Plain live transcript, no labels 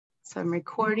So I'm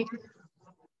recording.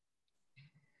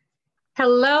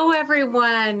 Hello,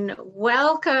 everyone.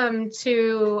 Welcome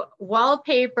to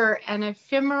Wallpaper and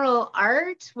Ephemeral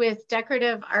Art with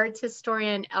decorative arts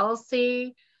historian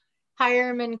Elsie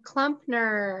Heyrman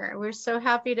Klumpner. We're so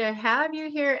happy to have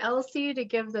you here, Elsie, to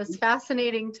give this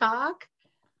fascinating talk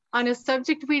on a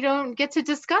subject we don't get to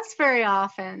discuss very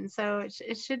often. So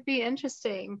it should be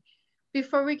interesting.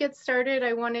 Before we get started,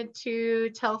 I wanted to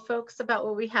tell folks about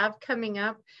what we have coming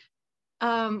up.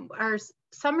 Our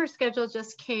summer schedule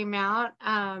just came out.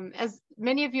 As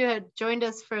many of you had joined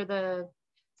us for the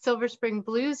Silver Spring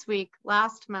Blues Week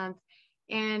last month,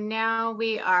 and now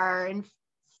we are in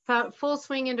full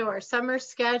swing into our summer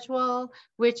schedule,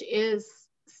 which is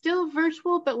still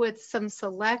virtual, but with some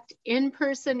select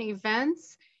in-person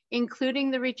events, including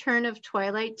the return of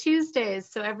Twilight Tuesdays.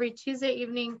 So every Tuesday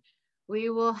evening, we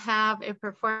will have a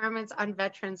performance on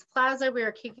Veterans Plaza. We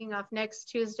are kicking off next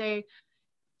Tuesday,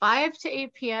 5 to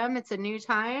 8 p.m. It's a new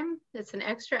time. It's an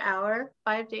extra hour,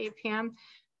 5 to 8 p.m.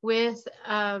 with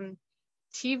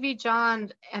TV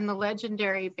John and the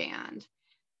Legendary Band.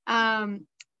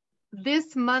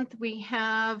 This month we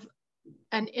have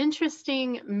an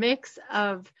interesting mix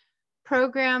of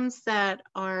programs that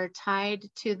are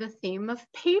tied to the theme of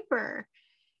paper.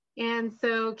 And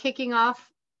so kicking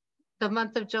off the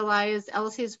month of July is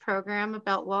Elsie's program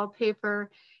about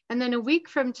wallpaper. And then a week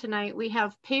from tonight, we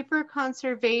have paper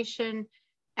conservation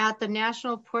at the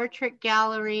National Portrait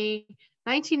Gallery,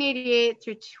 1988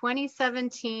 through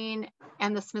 2017,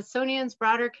 and the Smithsonian's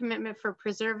broader commitment for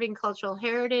preserving cultural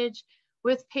heritage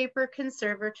with paper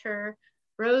conservator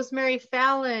Rosemary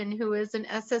Fallon, who is an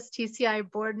SSTCI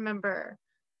board member.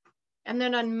 And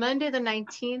then on Monday the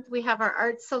 19th, we have our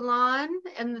art salon,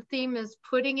 and the theme is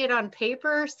putting it on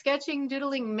paper, sketching,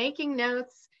 doodling, making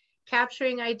notes,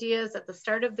 capturing ideas at the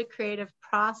start of the creative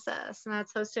process. And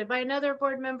that's hosted by another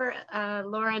board member,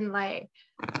 Lauren Lay.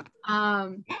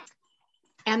 And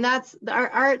that's our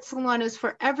art salon is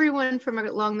for everyone from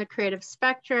along the creative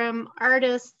spectrum,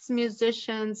 artists,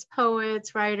 musicians,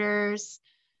 poets, writers,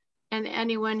 and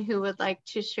anyone who would like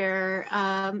to share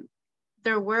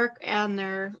their work and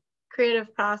their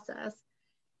creative process.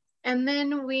 And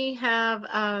then we have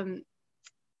a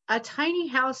tiny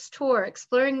house tour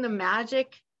exploring the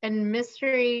magic and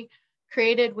mystery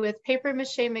created with paper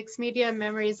mache, mixed media,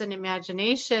 memories, and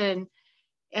imagination.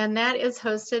 And that is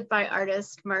hosted by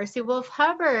artist Marcy Wolf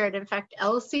Hubbard. In fact,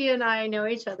 Elsie and I know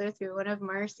each other through one of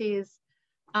Marcy's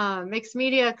mixed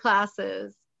media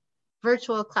classes,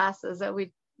 virtual classes that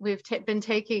we've been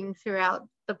taking throughout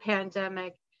the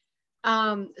pandemic.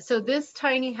 So this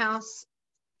tiny house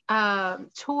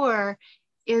tour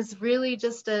is really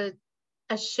just a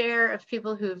share of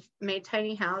people who've made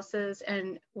tiny houses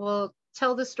and will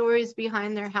tell the stories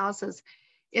behind their houses.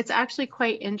 It's actually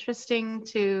quite interesting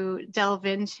to delve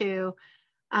into,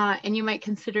 and you might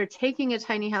consider taking a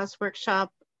tiny house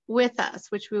workshop with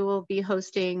us, which we will be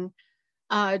hosting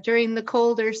during the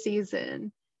colder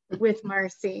season with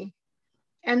Marcy.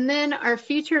 And then our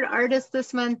featured artist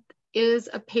this month is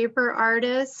a paper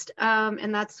artist,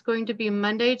 and that's going to be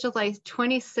Monday, July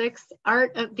 26th,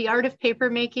 the art of paper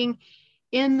making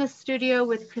in the studio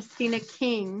with Christina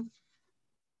King.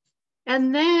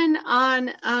 And then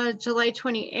on July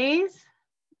 28th,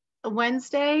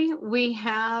 Wednesday, we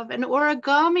have an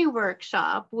origami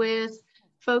workshop with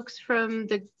folks from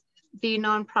the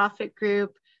nonprofit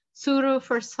group Tsuru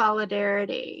for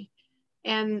Solidarity.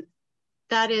 And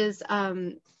that is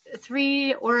 3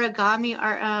 origami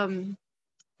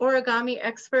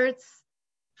experts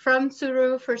from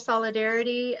Tsuru for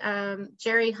Solidarity,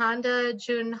 Jerry Honda,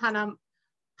 Jun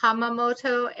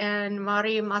Hamamoto, and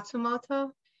Mari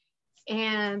Matsumoto.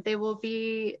 And they will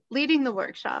be leading the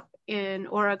workshop in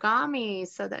origami,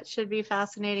 so that should be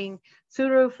fascinating.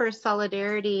 Tsuru for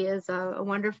Solidarity is a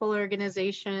wonderful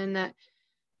organization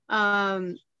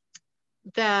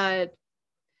that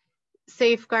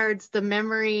safeguards the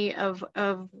memory of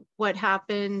what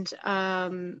happened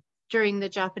during the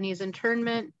Japanese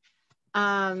internment,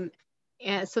 and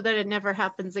so that it never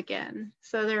happens again.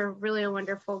 So they're really a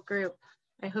wonderful group.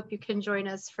 I hope you can join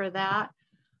us for that.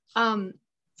 All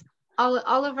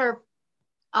of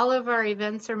our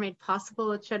events are made possible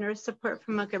with generous support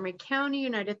from Montgomery County,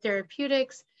 United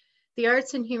Therapeutics, the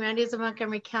Arts and Humanities of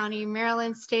Montgomery County,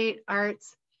 Maryland State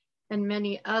Arts, and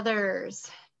many others.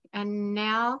 And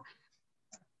now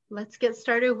let's get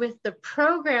started with the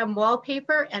program,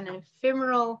 Wallpaper and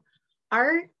Ephemeral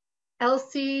Art.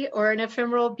 Elsie, or an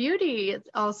Ephemeral Beauty, it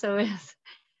also is.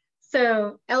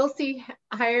 So Elsie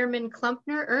Heyrman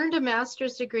Klumpner earned a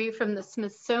master's degree from the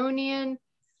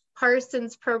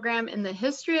Smithsonian-Parsons Program in the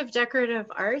History of Decorative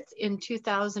Arts in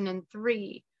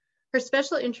 2003. Her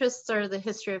special interests are the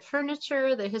history of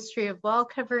furniture, the history of wall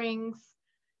coverings,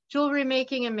 jewelry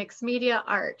making, and mixed media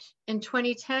art. In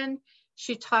 2010,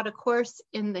 she taught a course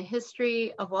in the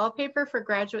history of wallpaper for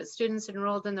graduate students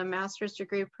enrolled in the master's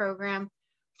degree program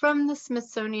from the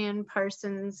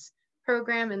Smithsonian-Parsons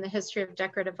Program in the History of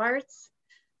Decorative Arts.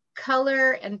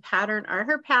 Color and pattern are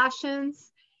her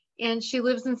passions, and she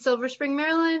lives in Silver Spring,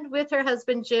 Maryland with her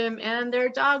husband, Jim, and their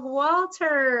dog,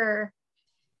 Walter.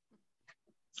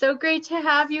 So great to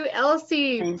have you,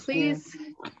 Elsie. Please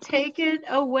take it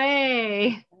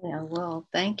away. Yeah, well,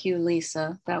 thank you,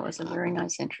 Lisa. That was a very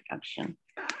nice introduction.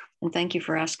 And thank you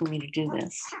for asking me to do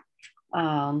this.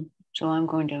 So I'm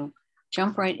going to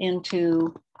jump right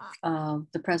into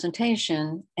the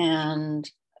presentation, and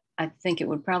I think it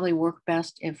would probably work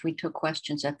best if we took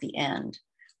questions at the end.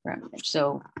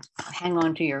 So hang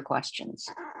on to your questions.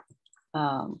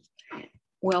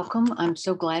 Welcome. I'm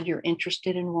so glad you're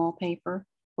interested in wallpaper.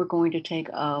 We're going to take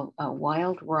a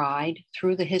wild ride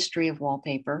through the history of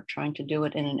wallpaper. Trying to do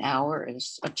it in an hour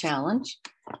is a challenge,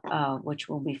 which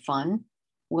will be fun.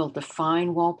 We'll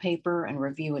define wallpaper and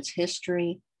review its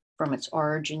history from its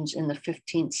origins in the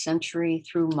 15th century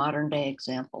through modern day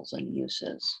examples and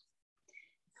uses.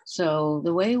 So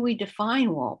the way we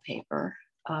define wallpaper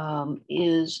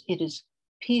is it is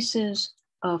pieces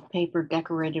of paper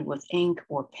decorated with ink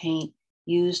or paint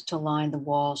used to line the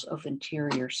walls of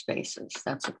interior spaces.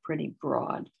 That's a pretty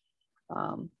broad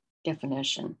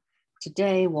definition.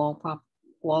 Today,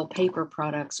 wallpaper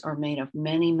products are made of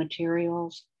many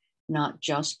materials, not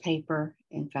just paper.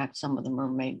 In fact, some of them are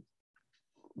made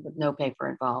with no paper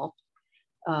involved.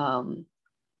 And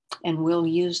we'll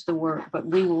use the word, but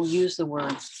we will use the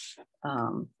words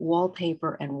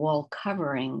wallpaper and wall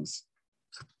coverings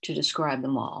to describe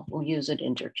them all. We'll use it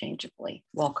interchangeably.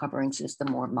 Wall coverings is the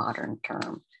more modern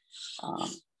term,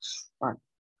 but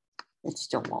it's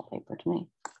still wallpaper to me.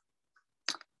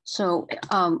 So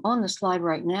on the slide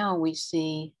right now, we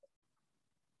see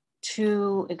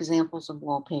two examples of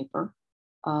wallpaper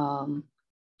from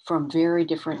very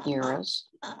different eras.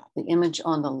 The image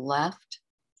on the left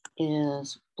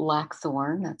is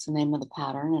Blackthorn, that's the name of the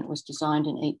pattern. It was designed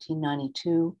in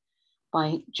 1892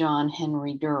 by John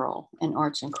Henry Durrell, an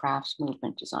arts and crafts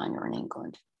movement designer in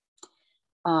England.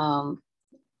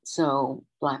 So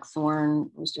Blackthorn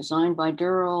was designed by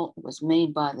Durrell. It was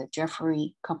made by the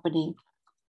Jeffrey Company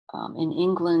in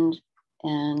England,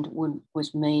 and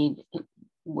was made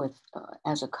with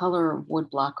as a color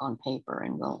woodblock on paper.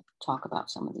 And we'll talk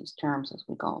about some of these terms as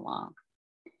we go along.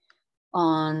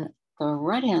 On the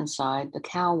right-hand side, the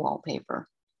cow wallpaper.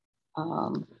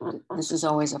 This is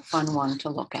always a fun one to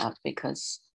look at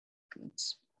because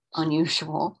it's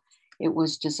unusual. It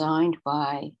was designed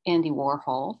by Andy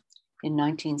Warhol in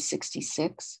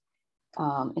 1966.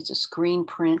 It's a screen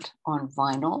print on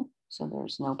vinyl, so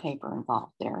there's no paper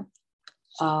involved there.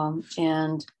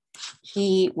 And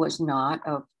he was not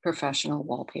a professional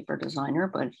wallpaper designer,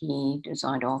 but he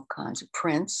designed all kinds of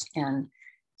prints. And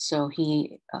so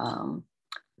he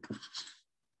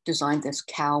designed this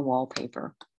cow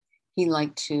wallpaper. He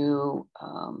liked to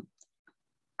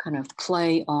kind of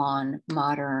play on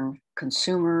modern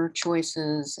consumer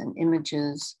choices and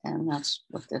images, and that's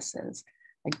what this is.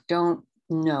 I don't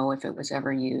know if it was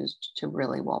ever used to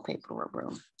really wallpaper a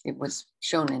room. It was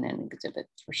shown in an exhibit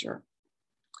for sure.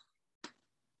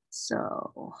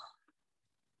 So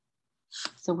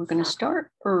we're going to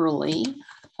start early.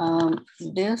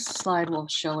 This slide will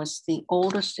show us the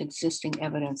oldest existing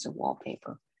evidence of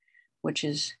wallpaper, which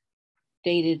is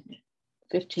dated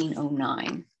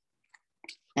 1509.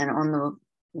 And on the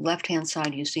left-hand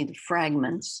side, you see the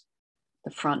fragments,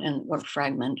 the front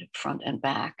and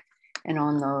back. And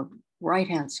on the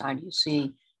right-hand side, you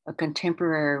see a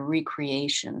contemporary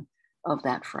recreation of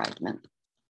that fragment.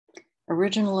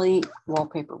 Originally,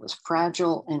 wallpaper was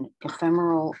fragile and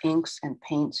ephemeral. Inks and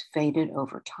paints faded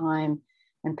over time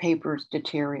and papers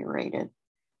deteriorated.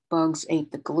 Bugs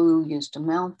ate the glue used to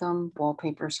mount them.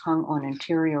 Wallpapers hung on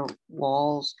interior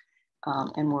walls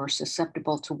and were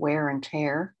susceptible to wear and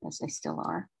tear, as they still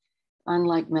are.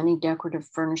 Unlike many decorative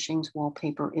furnishings,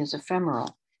 wallpaper is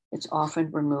ephemeral. It's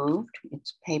often removed,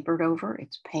 it's papered over,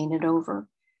 it's painted over,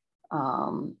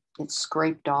 it's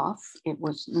scraped off. It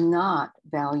was not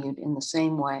valued in the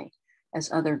same way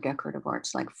as other decorative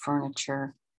arts like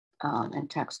furniture and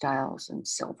textiles and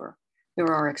silver.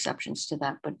 There are exceptions to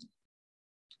that, but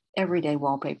everyday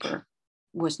wallpaper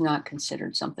was not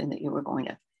considered something that you were going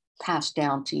to pass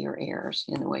down to your heirs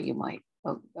in the way you might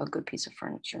a good piece of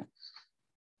furniture.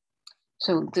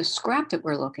 So the scrap that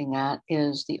we're looking at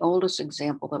is the oldest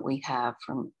example that we have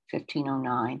from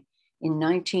 1509. In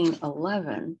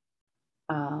 1911,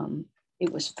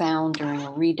 It was found during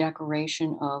a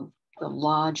redecoration of the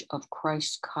Lodge of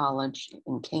Christ College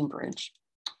in Cambridge,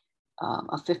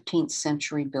 a 15th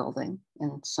century building,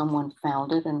 and someone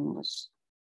found it and was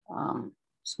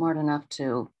smart enough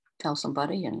to tell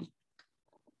somebody and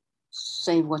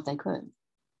save what they could.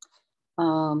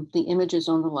 The images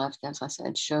on the left, as I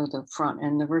said, show the front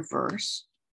and the reverse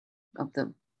of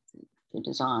the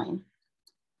design,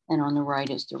 and on the right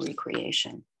is the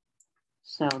recreation.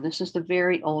 So this is the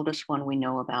very oldest one we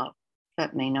know about.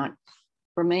 That may not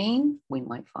remain. We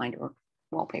might find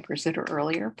wallpapers that are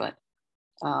earlier, but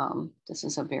this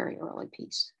is a very early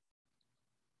piece.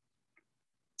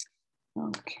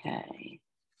 Okay.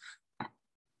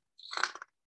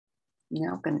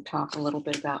 Now I'm going to talk a little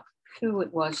bit about who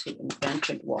it was who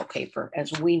invented wallpaper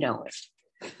as we know it.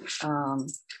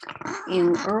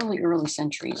 In early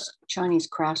centuries, Chinese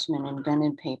craftsmen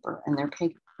invented paper, and their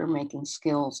paper making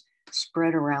skills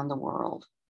spread around the world.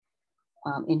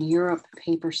 In Europe,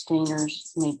 paper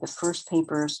stainers made the first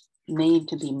papers made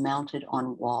to be mounted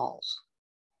on walls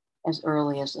as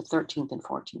early as the 13th and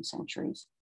 14th centuries.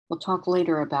 We'll talk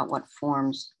later about what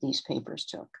forms these papers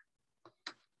took.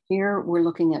 Here we're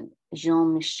looking at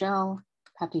Jean-Michel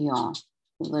Papillon,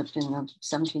 who lived in the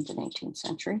 17th and 18th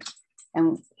century.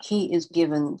 And he is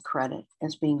given credit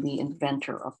as being the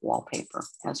inventor of wallpaper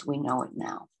as we know it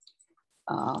now.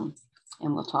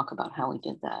 And we'll talk about how he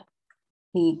did that.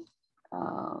 He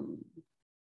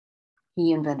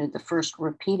invented the first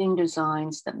repeating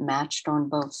designs that matched on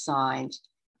both sides.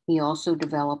 He also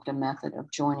developed a method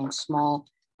of joining small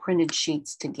printed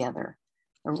sheets together.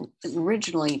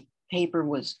 Originally, paper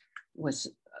was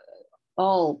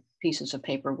all pieces of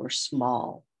paper were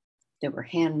small. They were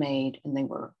handmade and they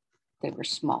were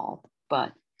small,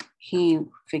 but he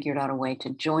figured out a way to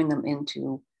join them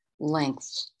into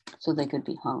lengths so they could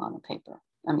be hung on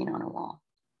on a wall.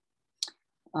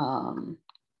 And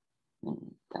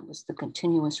that was the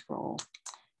continuous roll.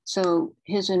 So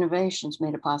his innovations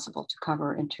made it possible to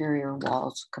cover interior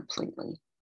walls completely.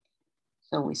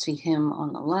 So we see him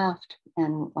on the left,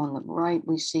 and on the right,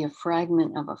 we see a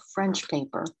fragment of a French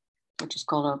paper, which is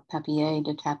called a papier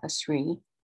de tapisserie,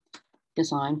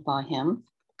 designed by him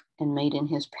and made in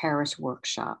his Paris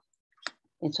workshop.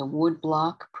 It's a wood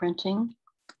block printing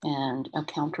and a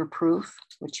counterproof,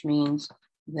 which means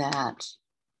that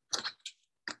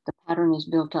the pattern is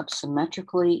built up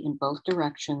symmetrically in both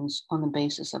directions on the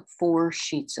basis of 4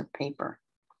 sheets of paper.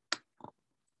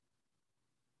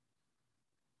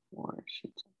 4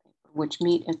 sheets of paper, which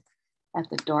meet at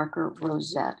the darker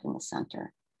rosette in the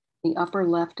center. The upper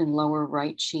left and lower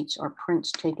right sheets are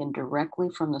prints taken directly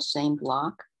from the same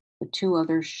block. The 2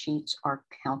 other sheets are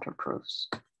counterproofs,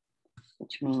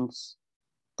 which means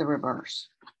the reverse,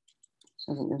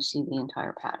 so that you see the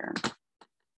entire pattern.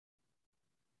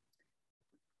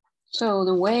 So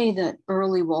the way that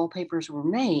early wallpapers were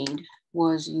made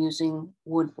was using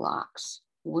wood blocks,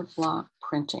 wood block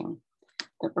printing.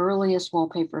 The earliest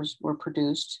wallpapers were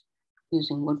produced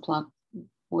using wood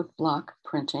block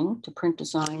printing. To print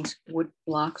designs, wood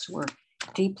blocks were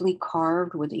deeply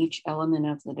carved with each element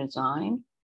of the design.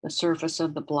 The surface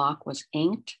of the block was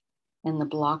inked, and the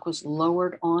block was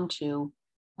lowered onto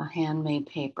a handmade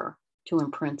paper to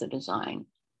imprint the design.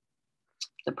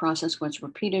 The process was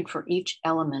repeated for each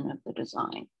element of the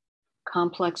design.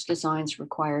 Complex designs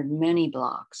required many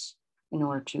blocks in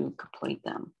order to complete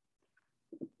them,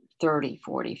 30,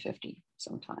 40, 50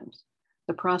 sometimes.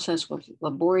 The process was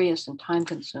laborious and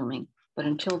time-consuming, but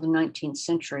until the 19th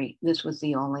century, this was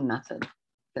the only method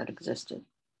that existed.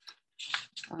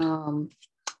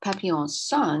 Papillon's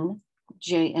son,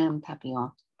 J.M.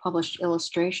 Papillon, published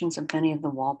illustrations of many of the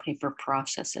wallpaper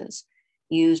processes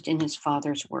used in his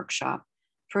father's workshop.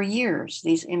 For years,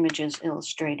 these images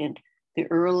illustrated the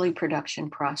early production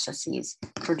processes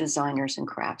for designers and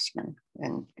craftsmen,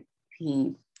 and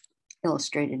he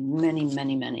illustrated many,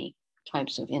 many, many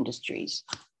types of industries.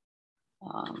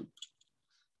 So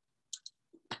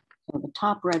the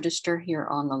top register here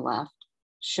on the left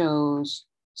shows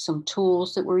some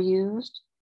tools that were used.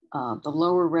 The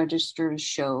lower registers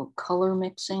show color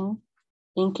mixing,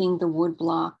 inking the wood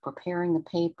block, preparing the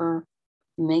paper,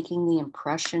 making the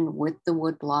impression with the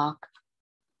wood block,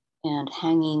 and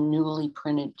hanging newly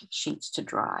printed sheets to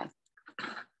dry.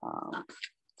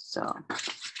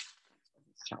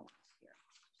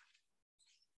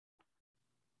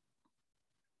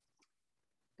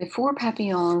 Before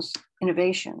Papillon's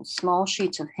innovations, small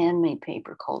sheets of handmade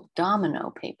paper called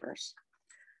domino papers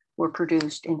were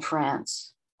produced in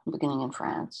France, beginning in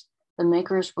France. The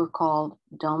makers were called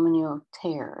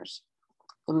dominotaires,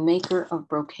 the maker of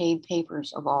brocade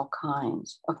papers of all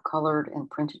kinds, of colored and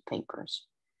printed papers.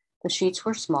 The sheets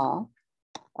were small,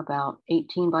 about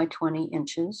 18 by 20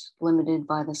 inches, limited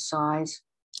by the size,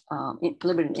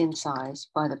 limited in size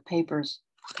by the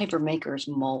paper maker's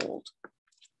mold.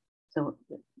 So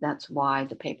that's why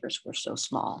the papers were so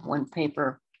small. When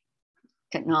paper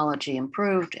technology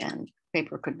improved and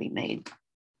paper could be made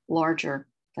larger,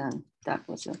 then that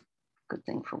was a good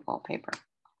thing for wallpaper.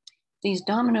 These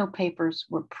domino papers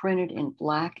were printed in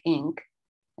black ink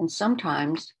and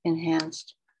sometimes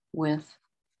enhanced with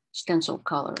stencil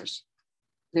colors.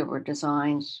 There were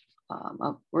designs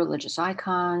of religious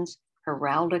icons,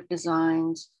 heraldic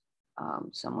designs,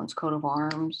 someone's coat of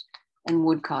arms, and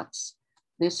woodcuts.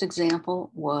 This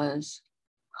example was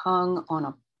hung on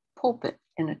a pulpit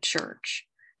in a church,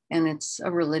 and it's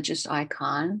a religious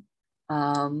icon.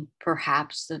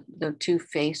 Perhaps the two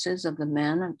faces of the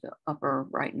men at the upper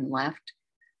right and left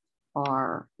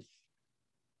are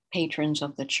patrons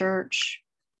of the church.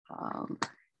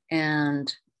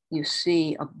 And you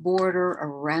see a border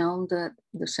around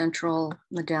the central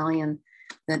medallion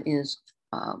that is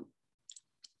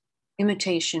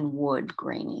imitation wood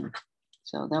graining.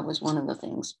 So that was one of the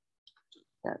things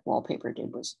that wallpaper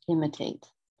did, was imitate.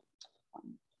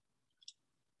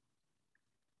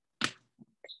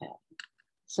 Okay.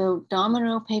 So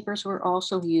domino papers were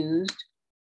also used.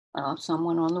 Some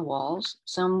went on the walls.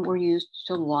 Some were used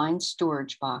to line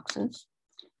storage boxes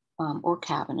or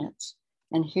cabinets.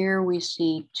 And here we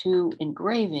see two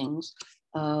engravings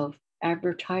of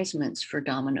advertisements for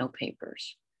domino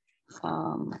papers.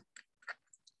 Let's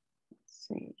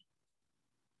see.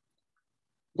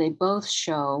 They both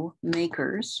show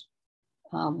makers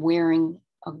wearing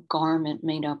a garment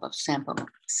made up of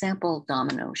sample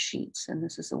domino sheets. And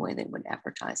this is the way they would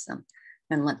advertise them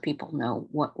and let people know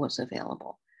what was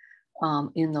available.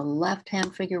 In the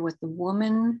left-hand figure with the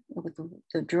woman, with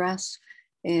the dress,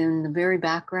 in the very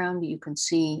background, you can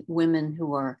see women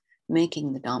who are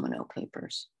making the domino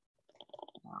papers.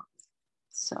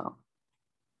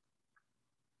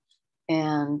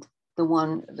 And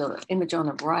the image on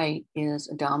the right is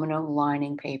a domino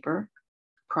lining paper,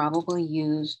 probably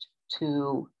used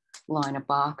to line a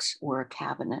box or a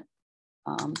cabinet.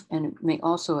 And it may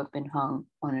also have been hung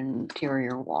on an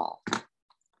interior wall.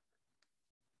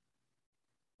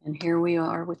 And here we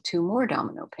are with two more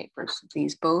domino papers.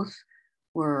 These both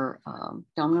were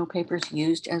domino papers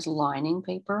used as lining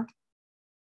paper.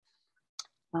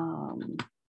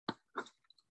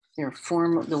 They're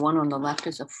formal. The one on the left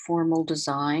is a formal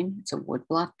design. It's a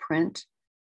woodblock print.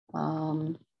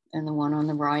 And the one on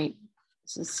the right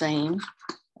is the same,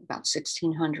 about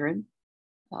 1600,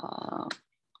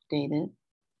 dated.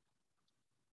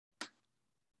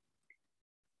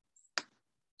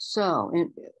 So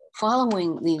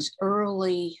following these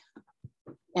early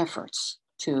efforts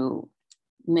to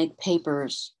make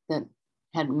papers that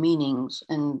had meanings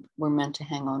and were meant to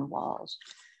hang on walls,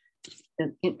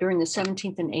 during the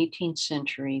 17th and 18th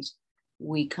centuries,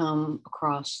 we come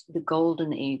across the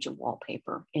golden age of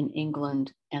wallpaper in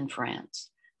England and France.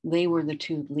 They were the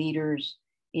two leaders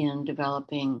in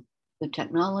developing the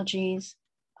technologies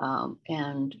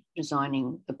and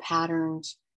designing the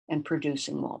patterns and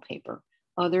producing wallpaper.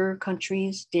 Other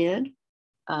countries did,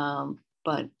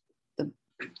 but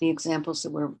the examples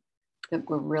that were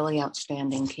really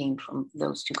outstanding came from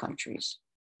those two countries.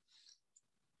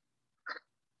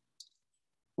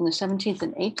 In the 17th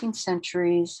and 18th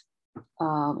centuries,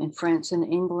 in France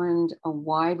and England, a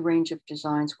wide range of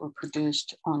designs were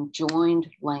produced on joined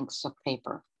lengths of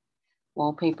paper.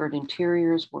 Wallpapered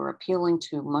interiors were appealing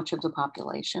to much of the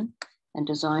population, and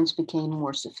designs became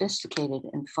more sophisticated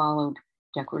and followed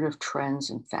decorative trends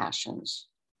and fashions.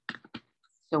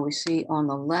 So we see on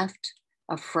the left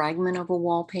a fragment of a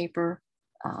wallpaper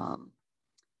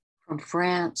from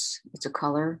France. It's a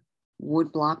color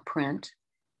woodblock print,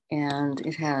 and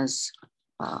it has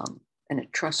an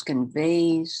Etruscan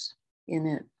vase in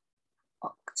it,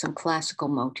 some classical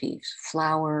motifs,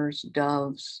 flowers,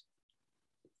 doves.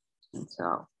 And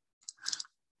so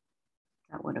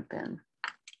that would have been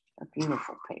a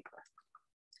beautiful paper.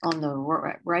 On the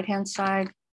right-hand side,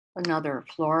 another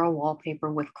floral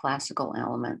wallpaper with classical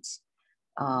elements,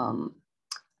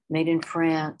 made in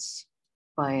France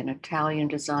by an Italian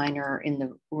designer in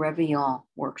the Revillon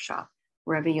workshop.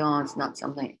 Revillon is not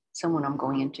someone I'm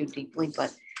going into deeply,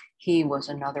 but he was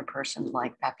another person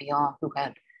like Papillon who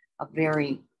had a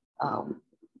very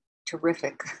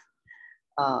terrific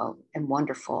and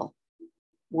wonderful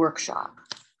workshop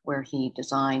where he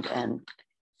designed and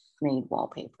made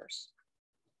wallpapers.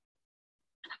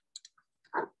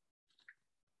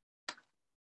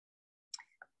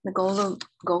 The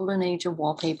golden age of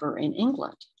wallpaper in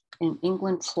England. In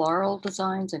England, floral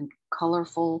designs and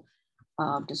colorful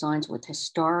designs with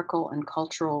historical and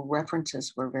cultural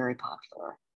references were very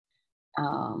popular.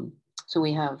 So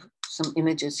we have some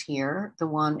images here. The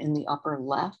one in the upper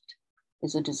left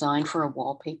is a design for a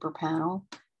wallpaper panel.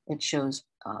 It shows,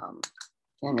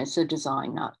 and it's a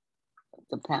design, not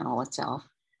the panel itself,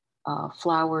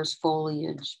 flowers,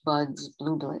 foliage, buds,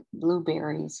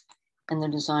 blueberries, and the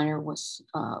designer was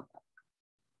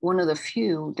one of the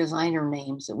few designer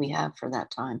names that we have for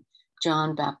that time,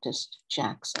 John Baptist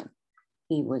Jackson.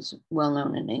 He was well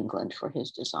known in England for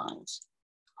his designs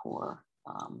for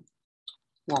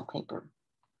wallpaper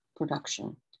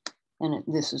production. And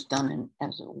this is done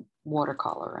as a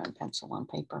watercolor and pencil on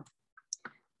paper.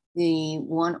 The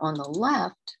one on the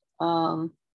left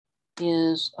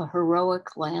is a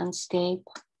heroic landscape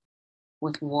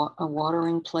with a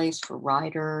watering place for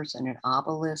riders and an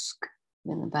obelisk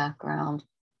in the background.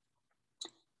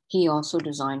 He also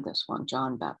designed this one,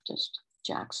 John Baptist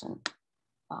Jackson,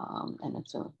 and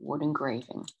it's a wood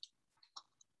engraving.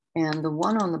 And the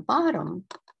one on the bottom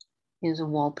is a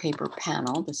wallpaper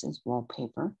panel. This is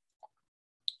wallpaper.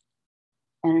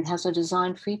 And it has a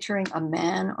design featuring a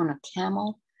man on a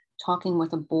camel talking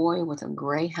with a boy with a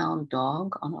greyhound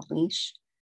dog on a leash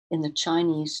in the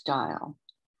Chinese style.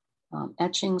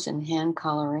 Etchings and hand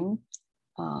coloring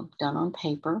done on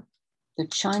paper. The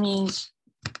Chinese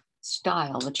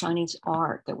style, the Chinese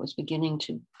art that was beginning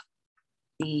to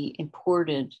be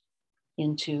imported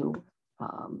into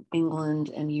England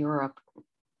and Europe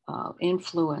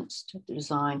influenced the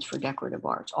designs for decorative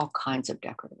arts, all kinds of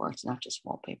decorative arts, not just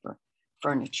wallpaper,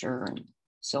 furniture and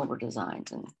silver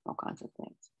designs and all kinds of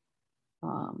things.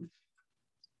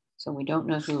 So we don't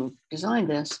know who designed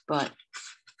this, but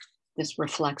this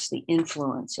reflects the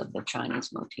influence of the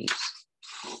Chinese motifs.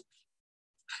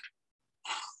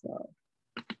 So.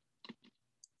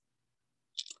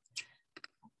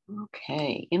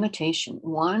 Okay, imitation.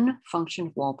 One function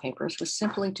of wallpapers was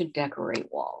simply to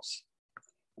decorate walls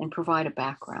and provide a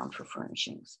background for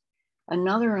furnishings.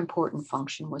 Another important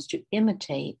function was to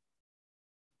imitate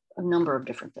a number of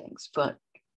different things, but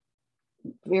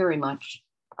very much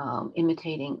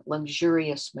imitating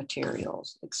luxurious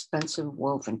materials, expensive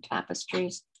woven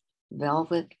tapestries,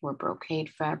 velvet or brocade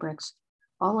fabrics.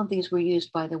 All of these were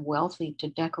used by the wealthy to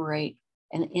decorate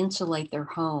and insulate their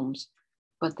homes,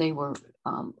 but they were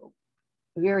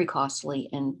very costly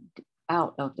and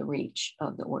out of the reach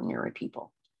of the ordinary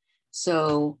people.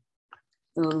 So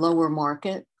the lower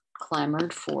market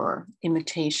clamored for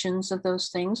imitations of those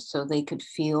things so they could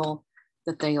feel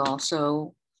that they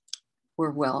also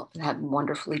were had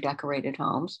wonderfully decorated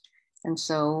homes. And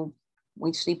so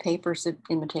we see papers that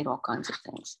imitate all kinds of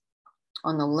things.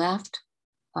 On the left,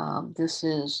 this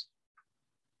is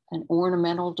an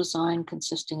ornamental design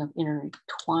consisting of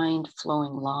intertwined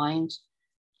flowing lines,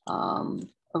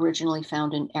 originally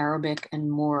found in Arabic and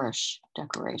Moorish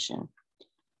decoration.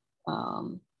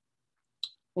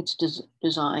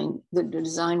 The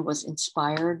design was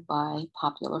inspired by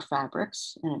popular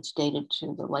fabrics, and it's dated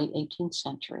to the late 18th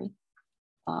century.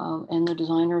 And the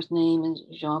designer's name is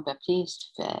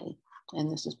Jean-Baptiste Fay, and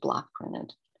this is block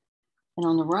printed. And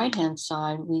on the right-hand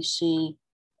side, we see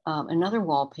another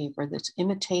wallpaper that's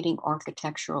imitating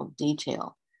architectural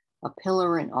detail, a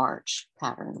pillar and arch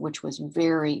pattern, which was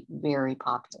very, very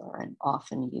popular and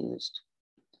often used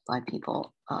by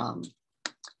people,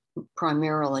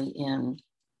 primarily in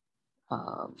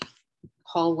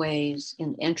hallways,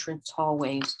 in entrance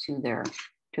hallways to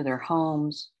their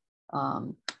homes,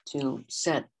 to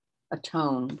set a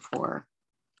tone for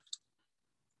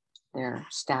their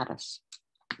status.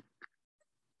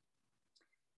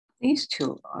 These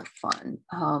two are fun.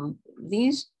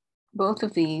 Both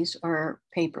of these are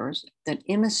papers that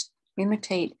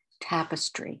imitate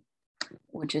tapestry,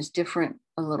 which is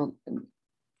a little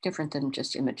different than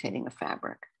just imitating a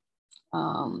fabric.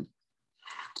 Let's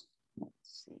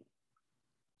see.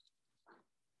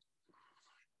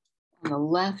 On the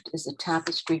left is a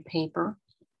tapestry paper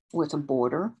with a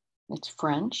border. It's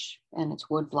French and it's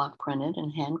wood block printed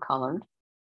and hand colored,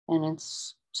 and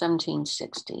it's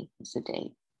 1760 is the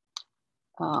date.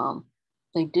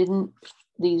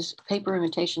 These paper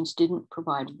imitations didn't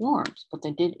provide warmth, but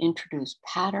they did introduce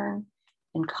pattern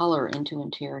and color into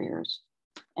interiors.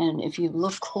 And if you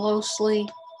look closely,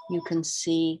 you can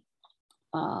see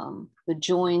the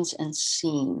joins and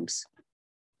seams.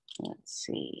 Let's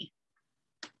see.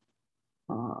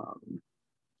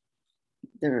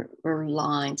 There are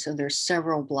lines, so there's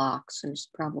several blocks. There's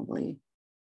probably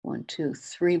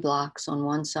 3 blocks on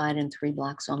one side and 3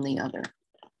 blocks on the other.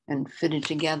 And fitted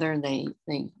together, they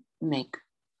make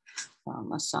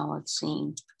a solid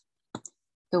seam.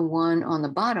 The one on the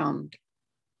bottom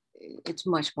it's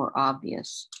much more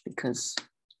obvious because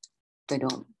they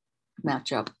don't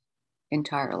match up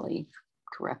entirely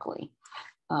correctly.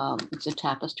 It's a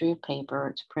tapestry of paper.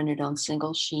 It's printed on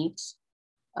single sheets,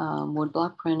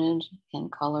 woodblock printed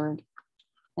and colored.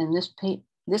 And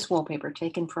this wallpaper,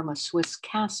 taken from a Swiss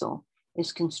castle,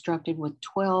 is constructed with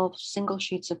 12 single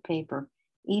sheets of paper,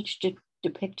 each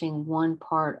depicting one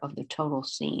part of the total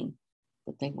scene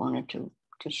that they wanted to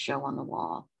show on the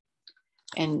wall.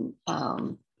 And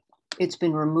it's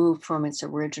been removed from its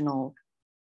original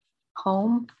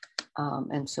home.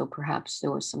 And so perhaps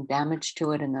there was some damage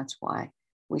to it, and that's why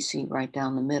we see right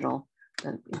down the middle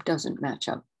that it doesn't match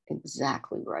up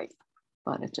exactly right,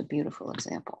 but it's a beautiful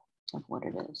example of what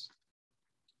it is.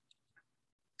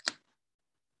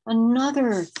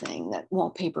 Another thing that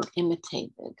wallpaper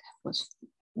imitated was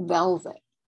velvet.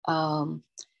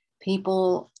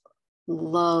 People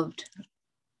loved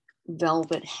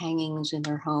velvet hangings in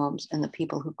their homes, and the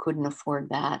people who couldn't afford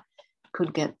that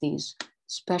could get these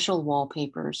special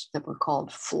wallpapers that were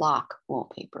called flock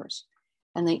wallpapers,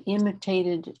 and they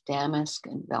imitated damask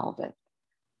and velvet.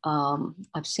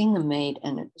 I've seen them made,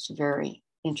 and it's very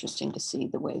interesting to see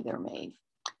the way they're made.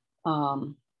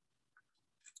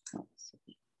 Let's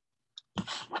see.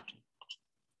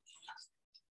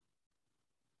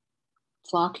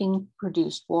 Flocking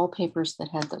produced wallpapers that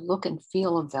had the look and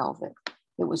feel of velvet.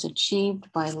 It was achieved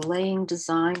by laying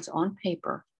designs on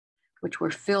paper, which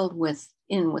were filled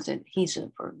in with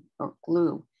adhesive or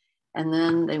glue. And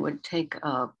then they would take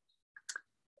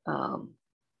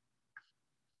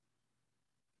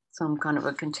some kind of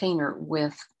a container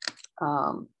with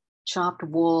chopped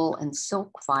wool and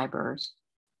silk fibers,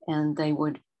 and they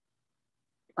would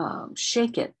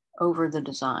shake it over the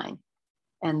design.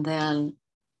 And then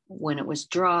when it was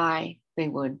dry, they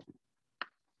would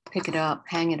pick it up,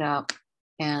 hang it up,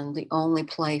 and the only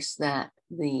place that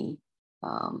the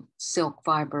silk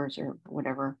fibers or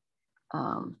whatever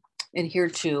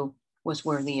adhered to was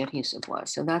where the adhesive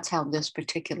was. So that's how this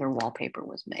particular wallpaper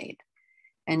was made.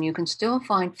 And you can still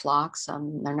find flocks.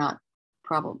 They're not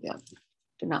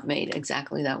made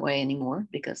exactly that way anymore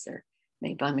because they're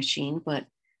made by machine, but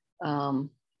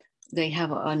they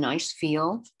have a nice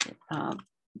feel.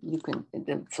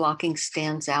 The flocking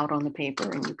stands out on the paper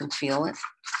and you can feel it,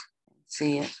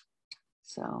 see it.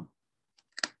 So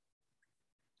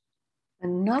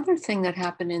another thing that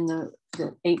happened in the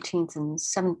 18th and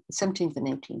 17th and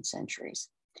 18th centuries,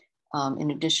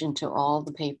 in addition to all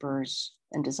the papers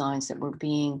and designs that were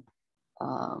being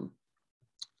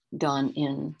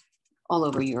done all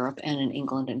over Europe and in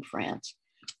England and France,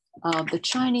 the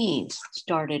Chinese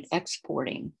started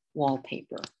exporting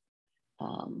wallpaper.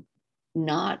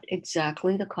 Not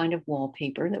exactly the kind of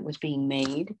wallpaper that was being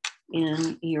made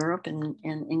in Europe and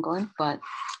England, but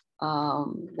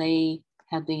they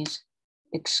had these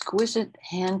exquisite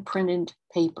hand-printed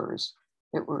papers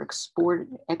that were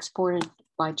exported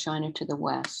by China to the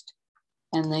West.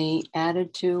 And they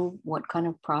added to what kind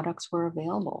of products were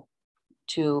available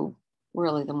to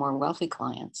really the more wealthy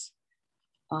clients.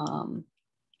 The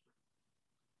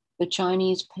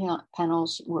Chinese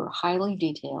panels were highly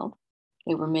detailed.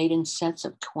 They were made in sets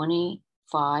of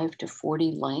 25 to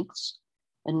 40 lengths,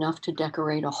 enough to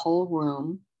decorate a whole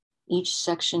room. Each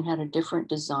section had a different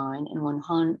design, and when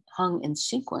hung in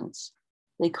sequence,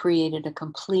 they created a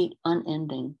complete,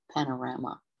 unending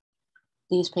panorama.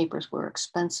 These papers were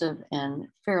expensive and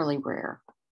fairly rare.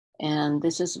 And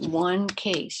this is one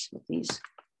case with these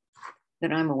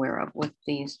that I'm aware of with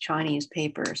these Chinese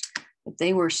papers, that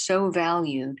they were so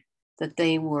valued that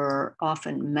they were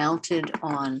often mounted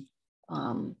on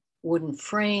wooden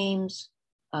frames.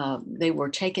 They were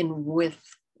taken with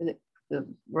the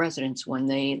residents when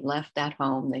they left that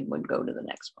home. They would go to the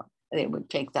next one. They would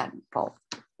take that pulp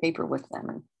paper with them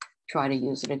and try to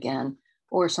use it again.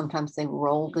 Or sometimes they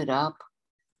rolled it up,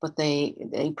 but they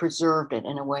preserved it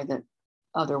in a way that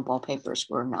other wallpapers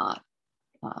were not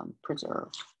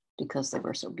preserved because they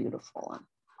were so beautiful.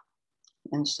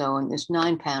 And so in this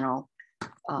 9-panel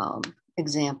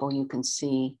example, you can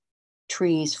see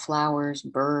trees, flowers,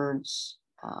 birds,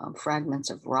 fragments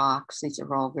of rocks. These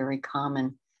are all very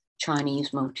common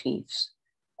Chinese motifs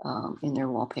in their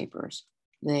wallpapers.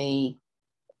 They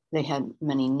had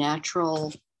many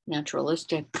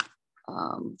naturalistic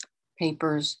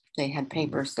papers. They had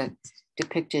papers that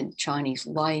depicted Chinese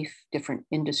life, different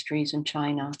industries in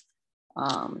China.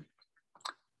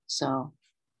 So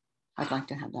I'd like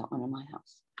to have that one in my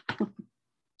house.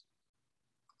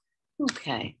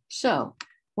 Okay, so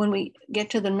when we get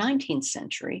to the 19th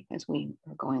century, as we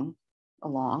are going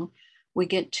along, we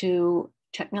get to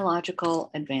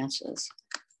technological advances,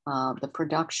 the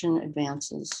production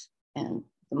advances, and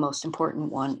the most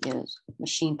important one is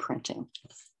machine printing.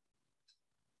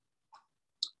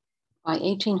 By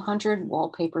 1800,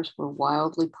 wallpapers were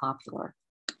wildly popular.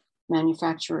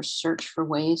 Manufacturers searched for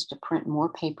ways to print more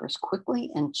papers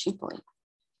quickly and cheaply.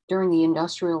 During the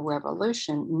Industrial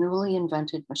Revolution, newly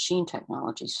invented machine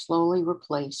technology slowly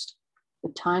replaced the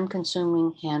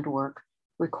time-consuming handwork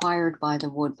required by the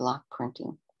woodblock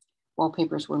printing.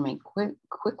 Wallpapers were made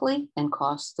quickly and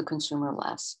cost the consumer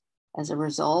less. As a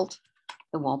result,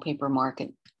 the wallpaper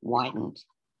market widened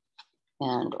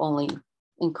and only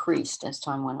increased as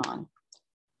time went on.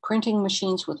 Printing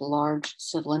machines with large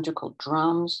cylindrical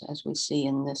drums, as we see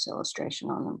in this illustration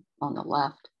on the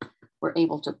left, were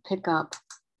able to pick up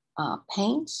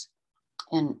paints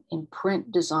and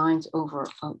imprint designs over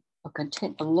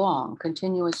a long,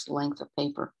 continuous length of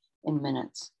paper in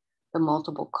minutes. The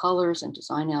multiple colors and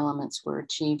design elements were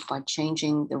achieved by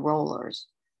changing the rollers,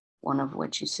 one of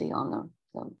which you see on the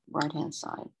right-hand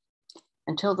side,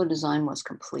 until the design was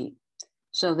complete.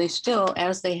 So they still,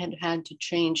 as they had to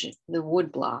change the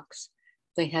wood blocks,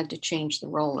 they had to change the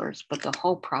rollers, but the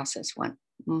whole process went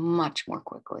much more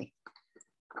quickly.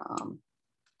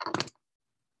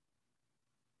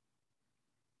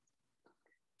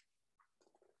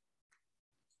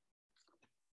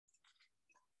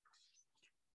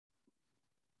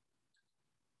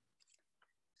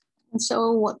 And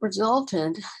so what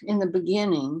resulted in the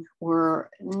beginning were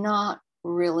not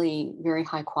really very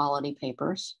high quality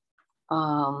papers.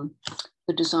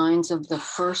 The designs of the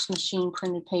first machine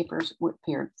printed papers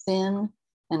appeared thin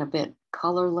and a bit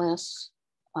colorless.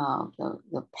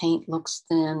 The paint looks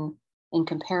thin in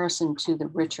comparison to the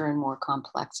richer and more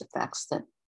complex effects that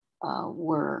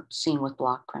were seen with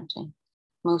block printing.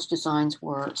 Most designs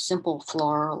were simple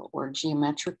floral or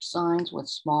geometric designs with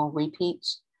small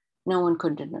repeats. No one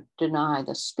could deny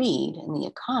the speed and the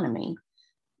economy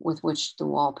with which the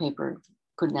wallpaper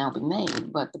could now be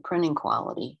made, but the printing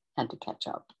quality had to catch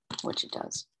up, which it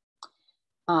does.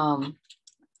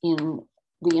 In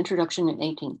the introduction in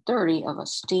 1830 of a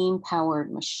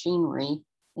steam-powered machinery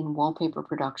in wallpaper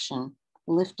production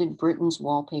lifted Britain's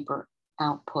wallpaper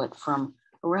output from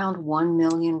around 1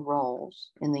 million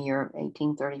rolls in the year of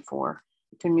 1834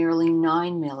 to nearly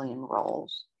 9 million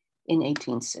rolls in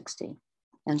 1860.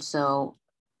 And so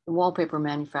the wallpaper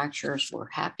manufacturers were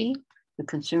happy, the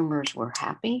consumers were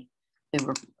happy. They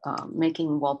were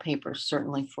making wallpapers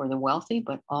certainly for the wealthy,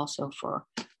 but also for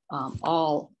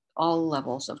all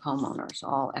levels of homeowners,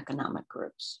 all economic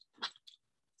groups.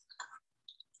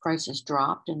 Prices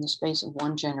dropped in the space of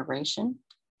one generation,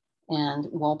 and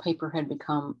wallpaper had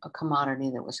become a commodity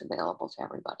that was available to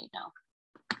everybody now.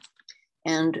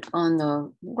 And on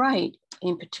the right,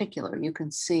 in particular, you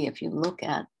can see if you look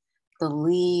at the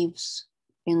leaves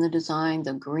in the design,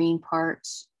 the green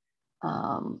parts,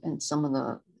 and some of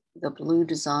the blue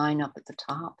design up at the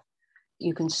top,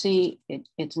 you can see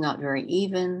it's not very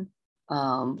even.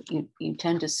 You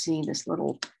tend to see this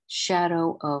little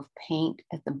shadow of paint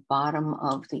at the bottom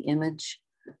of the image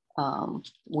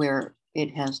where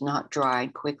it has not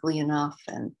dried quickly enough.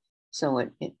 And so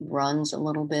it runs a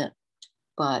little bit,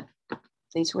 but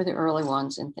these were the early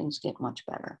ones and things get much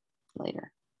better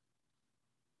later.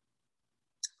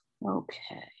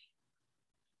 Okay,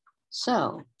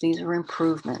 so these are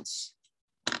improvements.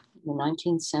 In the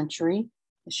 19th century,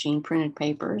 machine printed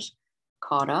papers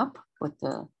caught up with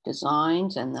the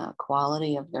designs and the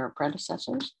quality of their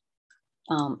predecessors.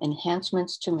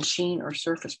 Enhancements to machine or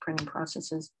surface printing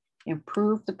processes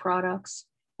improved the products,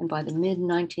 and by the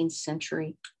mid-19th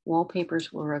century,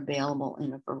 wallpapers were available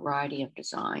in a variety of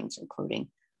designs, including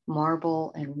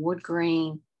marble and wood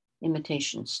grain,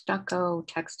 imitation stucco,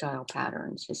 textile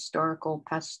patterns, historical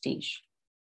pastiche,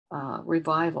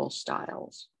 revival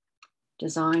styles,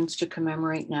 designs to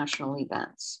commemorate national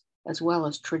events, as well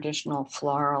as traditional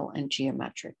floral and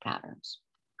geometric patterns.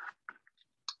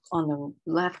 On the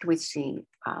left, we see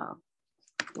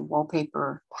the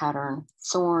wallpaper pattern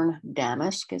Thorn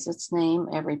Damask is its name.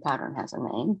 Every pattern has a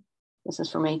name. This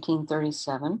is from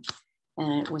 1837,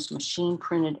 and it was machine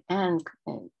printed and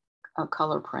a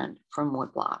color print from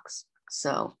wood blocks.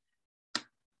 So it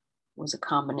was a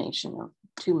combination of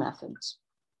two methods,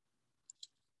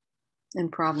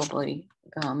 and probably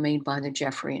made by the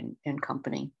Jeffrey and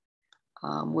Company,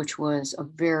 which was a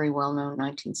very well-known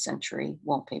 19th century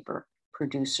wallpaper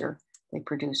producer. They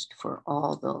produced for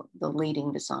all the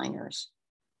leading designers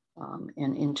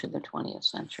and into the 20th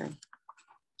century.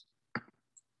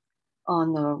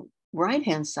 On the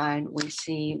right-hand side, we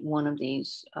see one of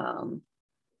these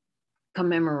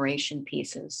commemoration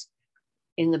pieces.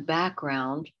 In the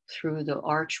background, through the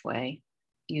archway,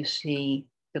 you see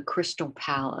the Crystal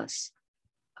Palace.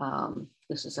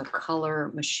 This is a color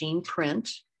machine print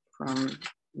from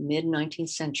mid-19th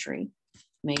century,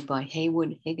 made by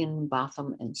Haywood,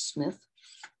 Higginbotham, and Smith.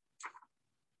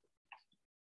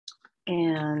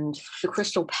 And the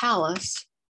Crystal Palace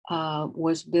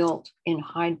was built in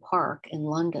Hyde Park in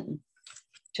London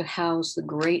to house the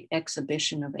Great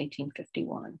Exhibition of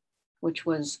 1851, which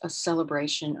was a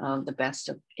celebration of the best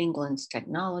of England's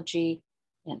technology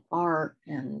and art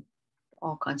and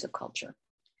all kinds of culture.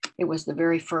 It was the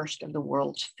very first of the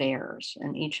world's fairs,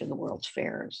 and each of the world's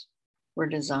fairs were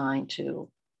designed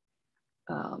to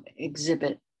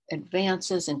exhibit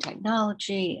advances in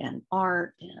technology and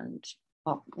art and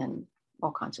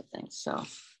all kinds of things. So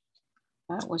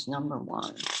that was number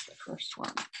one, the first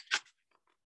one.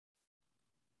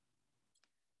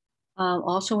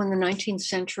 Also in the 19th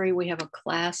century, we have a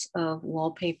class of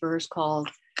wallpapers called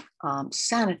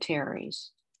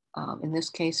sanitaries. In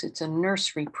this case, it's a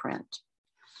nursery print.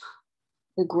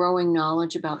 The growing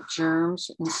knowledge about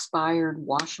germs inspired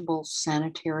washable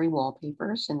sanitary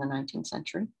wallpapers in the 19th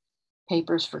century.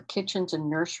 Papers for kitchens and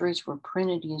nurseries were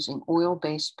printed using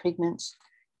oil-based pigments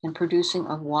and producing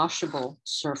a washable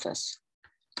surface.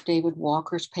 David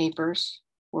Walker's papers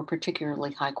were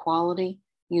particularly high quality,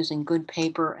 using good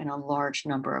paper and a large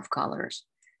number of colors.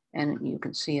 And you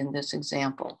can see in this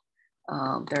example,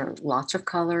 there are lots of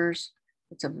colors.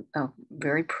 It's a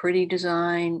very pretty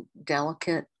design,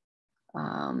 delicate.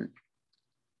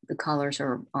 The colors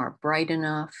are bright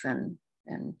enough, and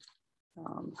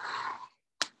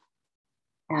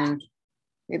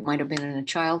it might have been in a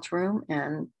child's room,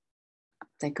 and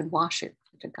they could wash it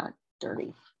if it got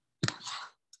dirty.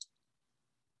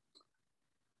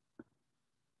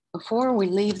 Before we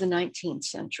leave the 19th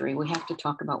century, we have to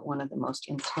talk about one of the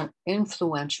most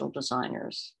influential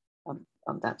designers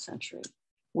of that century,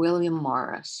 William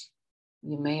Morris.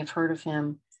 You may have heard of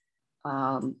him.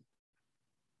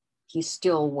 He's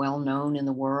still well known in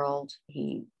the world.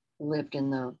 He lived in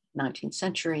the 19th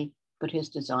century, but his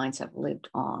designs have lived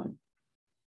on.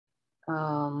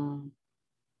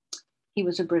 He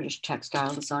was a British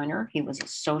textile designer. He was a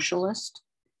socialist,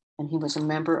 and he was a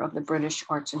member of the British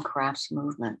arts and crafts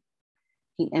movement.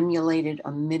 He emulated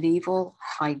a medieval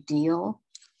ideal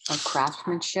of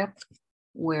craftsmanship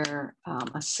where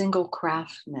a single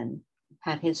craftsman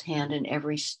had his hand in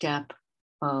every step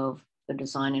of the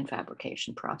design and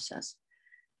fabrication process.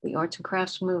 The arts and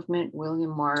crafts movement,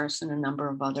 William Morris, and a number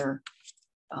of other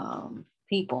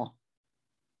people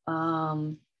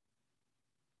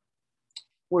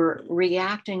were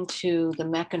reacting to the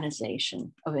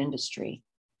mechanization of industry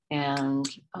and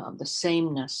the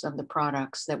sameness of the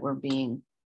products that were being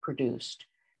produced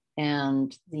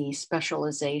and the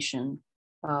specialization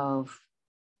of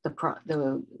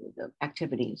the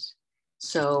activities.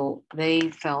 So they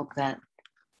felt that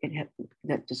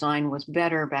that design was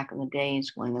better back in the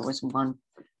days when there was one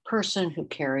person who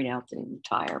carried out the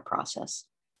entire process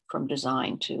from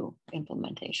design to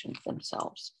implementation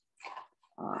themselves.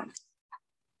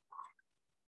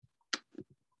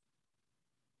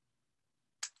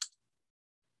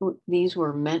 These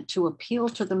were meant to appeal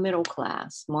to the middle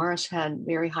class. Morris had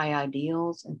very high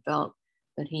ideals and felt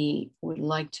that he would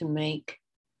like to make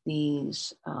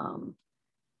these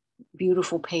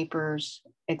beautiful papers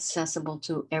accessible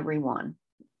to everyone,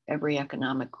 every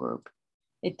economic group.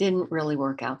 It didn't really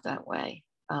work out that way.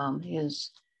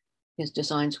 His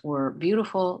designs were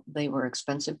beautiful, they were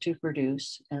expensive to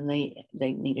produce, and they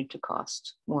needed to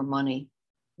cost more money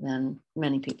than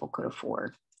many people could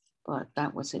afford, but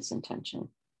that was his intention.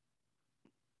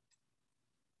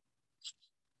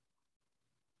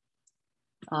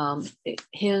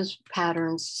 His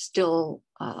patterns still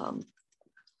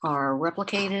are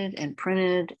replicated and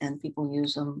printed, and people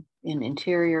use them in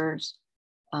interiors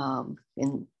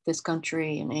in this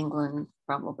country, in England,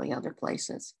 probably other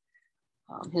places.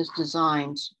 His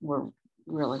designs were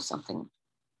really something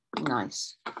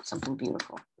nice, something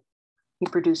beautiful. He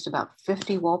produced about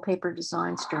 50 wallpaper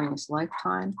designs during his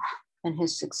lifetime, and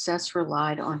his success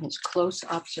relied on his close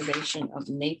observation of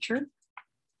nature.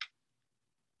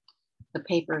 The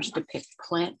papers depict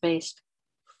plant-based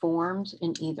forms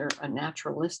in either a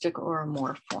naturalistic or a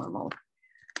more formal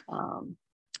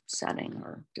setting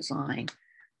or design.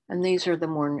 And these are the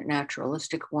more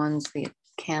naturalistic ones, the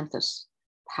acanthus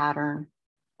pattern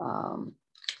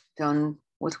done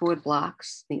with wood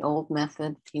blocks, the old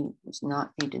method. He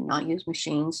did not use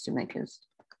machines to make his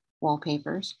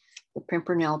wallpapers. The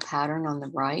Pimpernel pattern on the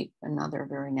right, another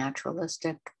very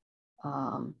naturalistic,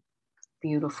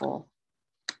 beautiful,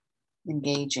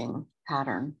 engaging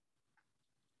pattern.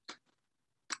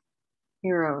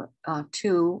 Here are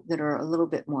two that are a little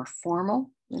bit more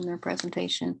formal in their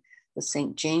presentation, the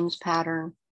St. James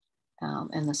pattern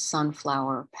and the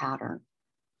sunflower pattern.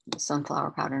 The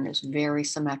sunflower pattern is very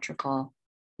symmetrical,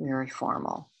 very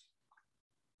formal.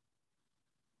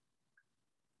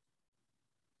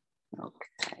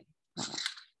 Okay.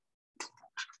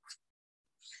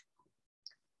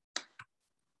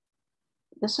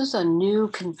 This is a new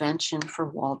convention for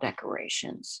wall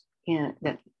decorations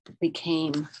that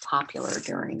became popular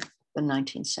during the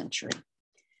 19th century.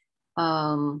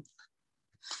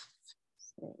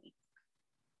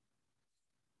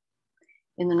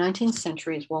 In the 19th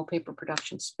century, as wallpaper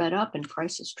production sped up and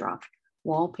prices dropped,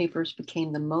 wallpapers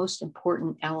became the most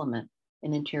important element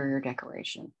in interior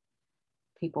decoration.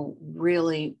 People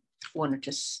really wanted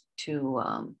to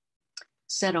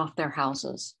set off their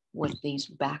houses with these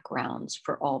backgrounds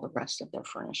for all the rest of their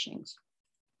furnishings.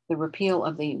 The repeal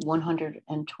of the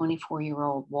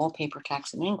 124-year-old wallpaper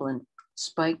tax in England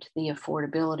spiked the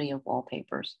affordability of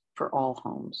wallpapers for all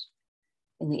homes.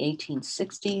 In the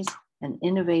 1860s, an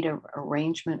innovative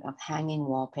arrangement of hanging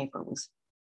wallpaper was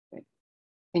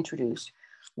introduced.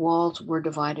 Walls were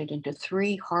divided into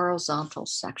 3 horizontal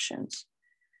sections.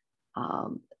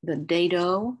 The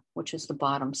dado, which is the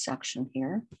bottom section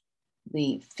here,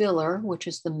 the filler, which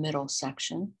is the middle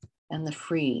section, and the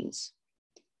frieze.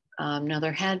 Now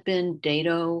there had been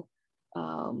dado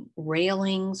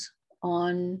railings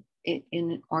in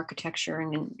architecture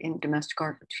and in domestic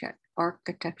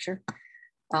architecture,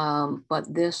 but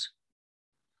this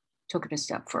took it a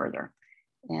step further.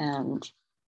 And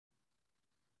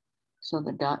so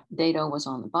the dado was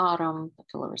on the bottom, the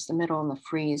filler is the middle, and the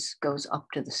frieze goes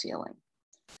up to the ceiling.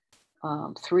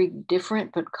 3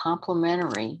 different but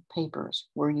complementary papers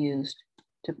were used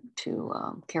to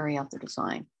carry out the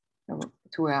design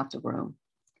throughout the room.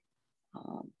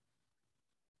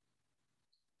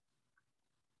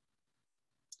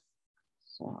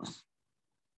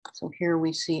 So here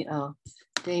we see a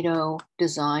dado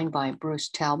designed by Bruce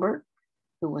Talbert,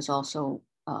 who was also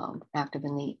active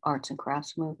in the arts and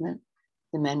crafts movement.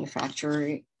 The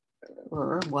manufacturer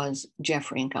was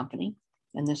Jeffrey and Company.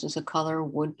 And this is a color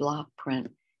wood block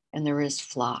print, and there is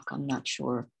flock. I'm not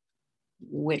sure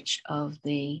which of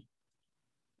the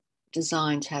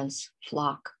designs has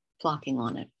flocking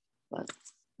on it, but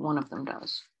one of them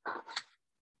does.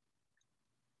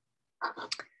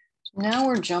 So now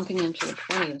we're jumping into the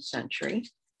 20th century.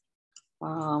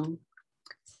 In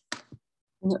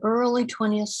the early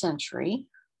 20th century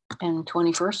and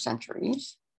 21st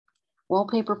centuries,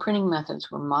 wallpaper printing methods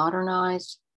were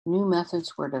modernized, new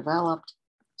methods were developed.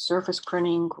 Surface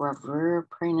printing, gravure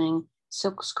printing,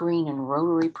 silkscreen, and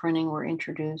rotary printing were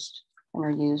introduced and are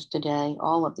used today.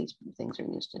 All of these things are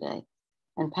used today.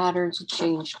 And patterns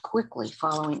changed quickly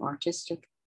following artistic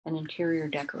and interior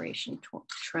decoration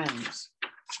trends.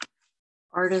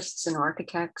 Artists and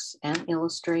architects and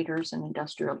illustrators and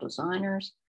industrial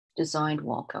designers designed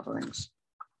wall coverings.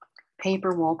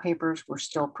 Paper wallpapers were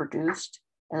still produced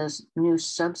as new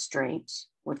substrates,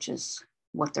 which is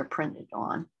what they're printed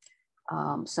on.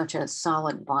 Such as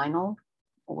solid vinyl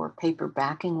or paper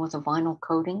backing with a vinyl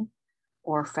coating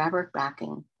or fabric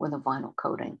backing with a vinyl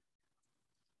coating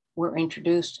were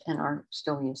introduced and are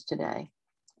still used today.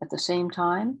 At the same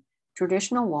time,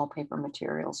 traditional wallpaper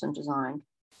materials and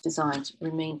designs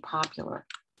remain popular: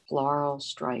 floral,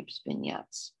 stripes,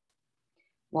 vignettes.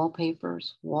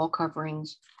 Wallpapers, wall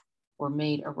coverings were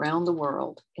made around the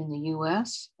world. In the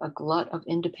US, a glut of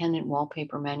independent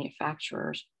wallpaper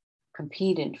manufacturers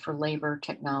competed for labor,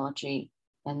 technology,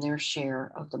 and their share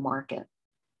of the market.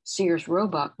 Sears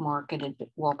Roebuck marketed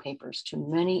wallpapers to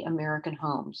many American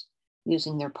homes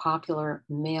using their popular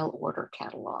mail order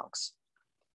catalogs.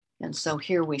 And so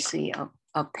here we see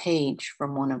a page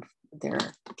from one of their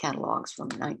catalogs from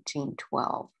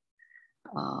 1912.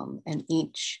 And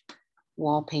each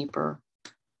wallpaper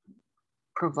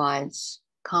provides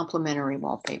complementary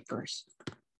wallpapers,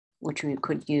 which we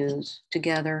could use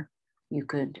together. You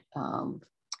could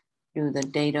do the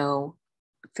dado,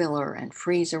 filler, and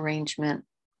frieze arrangement.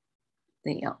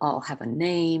 They all have a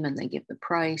name and they give the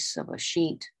price of a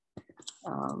sheet.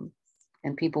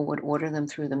 And people would order them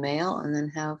through the mail and then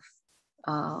have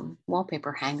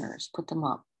wallpaper hangers, put them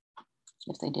up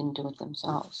if they didn't do it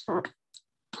themselves.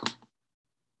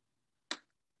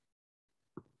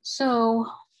 So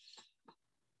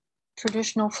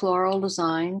traditional floral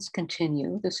designs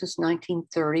continue. This is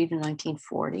 1930 to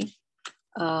 1940.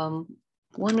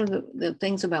 One of the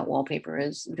things about wallpaper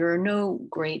is there are no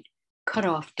great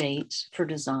cutoff dates for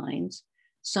designs.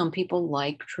 Some people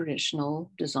like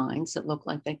traditional designs that look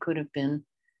like they could have been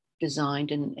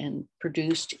designed and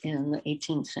produced in the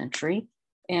 18th century.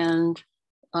 And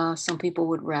some people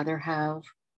would rather have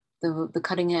the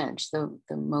cutting edge, the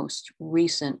most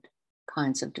recent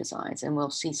kinds of designs, and we'll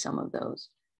see some of those.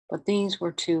 But these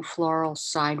were two floral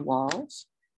side walls.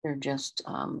 They're just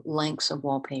lengths of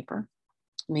wallpaper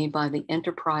made by the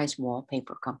Enterprise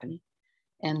Wallpaper Company.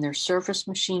 And they're surface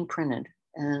machine printed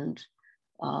and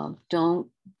don't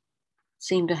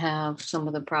seem to have some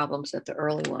of the problems that the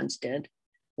early ones did.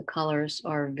 The colors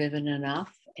are vivid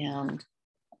enough, and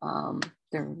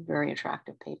they're very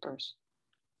attractive papers.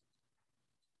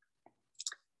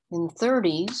 In the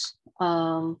 30s,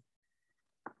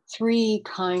 three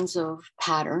kinds of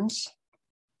patterns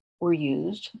were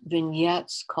used: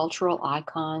 vignettes, cultural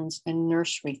icons, and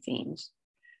nursery themes.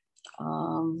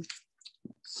 Let's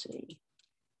see.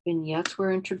 Vignettes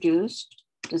were introduced.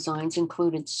 Designs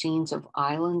included scenes of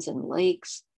islands and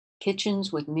lakes,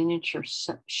 kitchens with miniature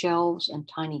shelves and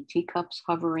tiny teacups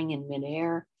hovering in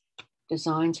midair.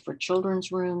 Designs for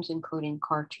children's rooms, including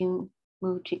cartoon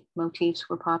motifs,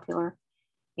 were popular.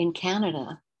 In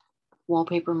Canada,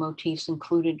 wallpaper motifs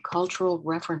included cultural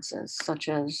references, such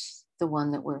as the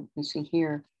one that we see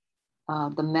here,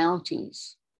 the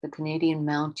Mounties, the Canadian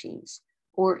Mounties,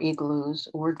 or igloos,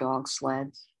 or dog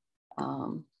sleds.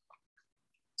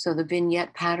 So the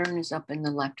vignette pattern is up in the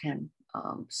left-hand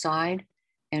side,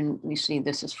 and you see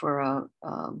this is for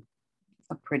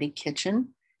a pretty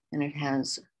kitchen, and it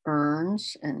has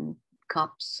urns and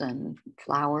cups and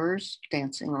flowers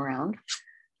dancing around,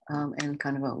 and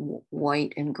kind of a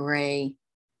white and gray,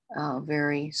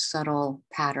 very subtle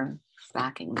pattern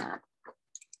backing that.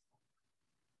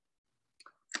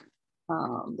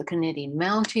 The Canadian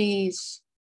Mounties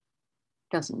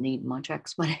doesn't need much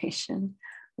explanation.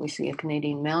 We see a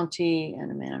Canadian Mountie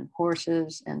and a man on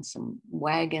horses and some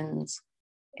wagons.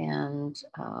 And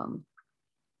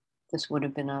this would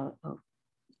have been a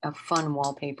fun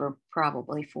wallpaper,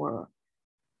 probably for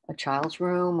a child's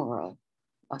room or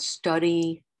a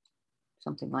study,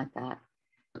 something like that.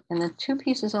 And the two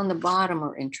pieces on the bottom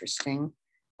are interesting.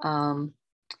 The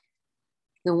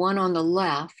one on the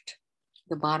left,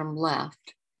 the bottom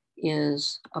left,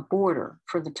 is a border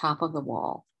for the top of the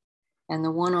wall. And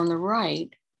the one on the right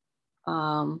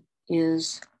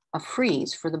is a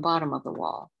frieze for the bottom of the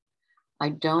wall. I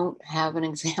don't have an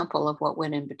example of what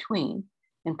went in between,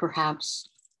 and perhaps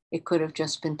it could have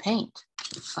just been paint.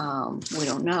 We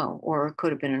don't know, or it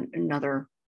could have been another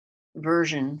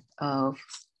version of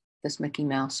this Mickey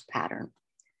Mouse pattern.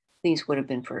 These would have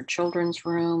been for a children's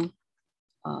room.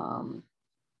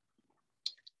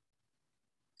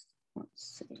 Let's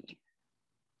see.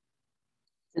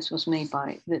 This was made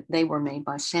by, they were made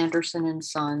by Sanderson and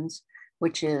Sons,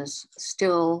 which is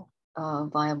still a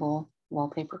viable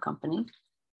wallpaper company.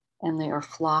 And they are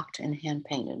flocked and hand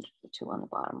painted, the two on the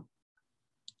bottom.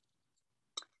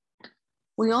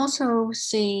 We also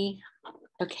see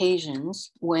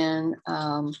occasions when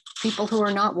people who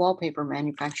are not wallpaper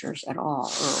manufacturers at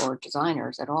all, or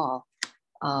designers at all,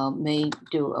 may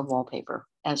do a wallpaper,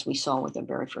 as we saw with the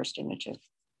very first image of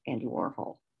Andy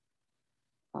Warhol.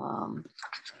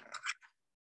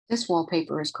 This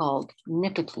wallpaper is called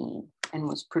Nicotine and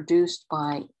was produced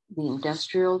by the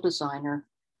industrial designer,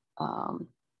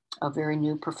 a very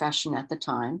new profession at the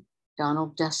time,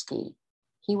 Donald Deskey.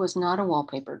 He was not a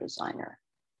wallpaper designer.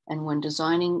 And when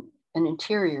designing an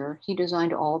interior, he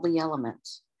designed all the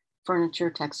elements: furniture,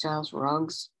 textiles,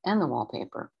 rugs, and the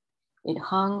wallpaper. It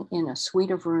hung in a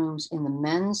suite of rooms in the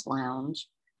men's lounge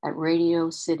at Radio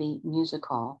City Music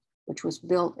Hall, which was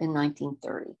built in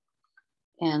 1930.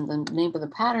 And the name of the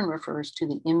pattern refers to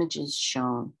the images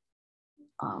shown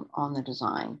on the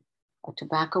design: a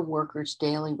tobacco worker's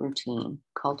daily routine,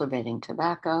 cultivating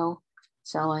tobacco,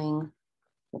 selling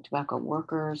the tobacco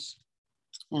workers.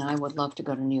 And I would love to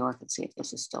go to New York and see if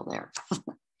this is still there.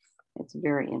 It's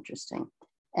very interesting.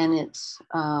 And it's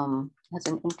has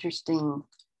an interesting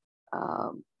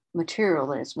material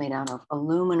that it's made out of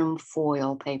aluminum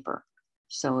foil paper.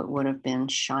 So it would have been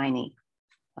shiny,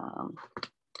 and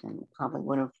probably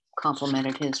would have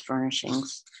complemented his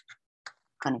furnishings,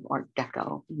 kind of Art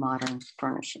Deco, modern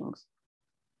furnishings.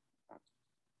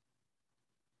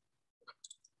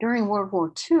 During World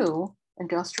War II,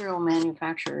 industrial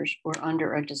manufacturers were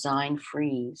under a design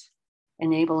freeze,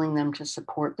 enabling them to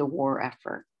support the war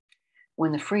effort.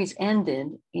 When the freeze ended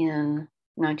in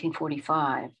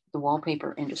 1945, the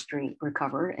wallpaper industry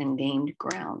recovered and gained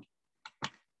ground.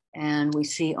 And we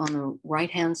see on the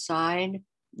right-hand side,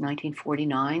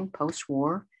 1949,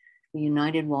 post-war, the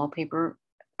United Wallpaper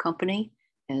Company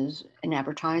is an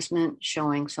advertisement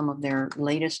showing some of their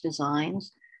latest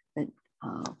designs that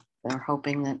they're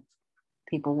hoping that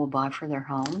people will buy for their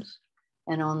homes.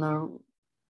 And on the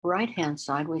right-hand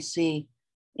side, we see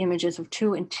images of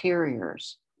two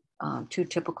interiors, two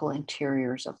typical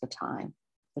interiors of the time.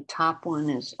 The top one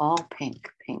is all pink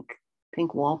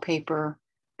wallpaper,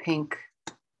 pink,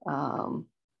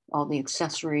 all the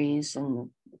accessories and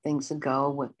the things that go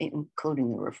with it,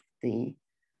 including the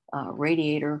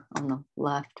radiator on the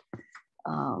left.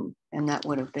 And that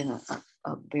would have been a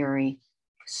very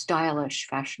stylish,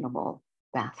 fashionable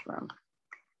bathroom.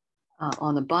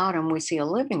 On the bottom, we see a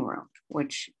living room,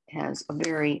 which has a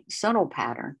very subtle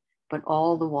pattern, but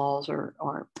all the walls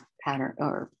are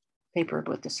papered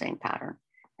with the same pattern.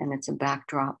 And it's a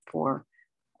backdrop for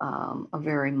a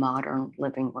very modern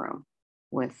living room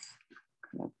with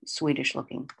kind of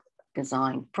Swedish-looking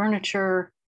design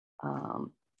furniture,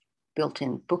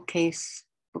 built-in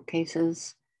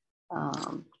bookcases,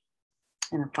 and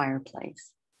a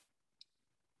fireplace.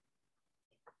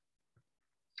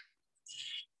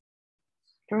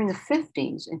 During the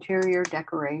 50s, interior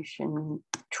decoration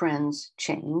trends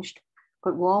changed,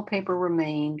 but wallpaper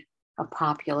remained a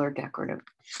popular decorative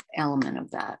element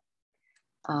of that.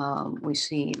 We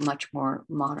see much more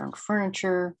modern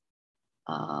furniture.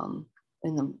 In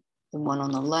the one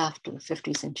on the left, the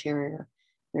 50s interior,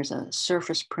 there's a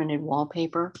surface printed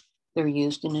wallpaper. They're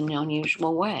used in an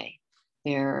unusual way.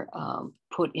 They're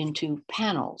put into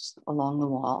panels along the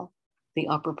wall, the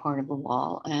upper part of the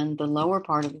wall, and the lower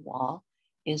part of the wall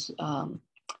is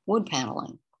wood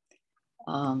paneling.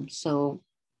 So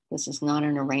this is not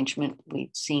an arrangement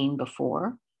we'd seen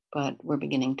before, but we're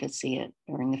beginning to see it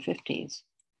during the 50s.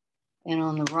 And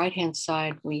on the right-hand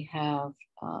side, we have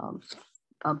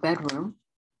a bedroom,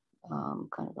 kind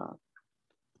of a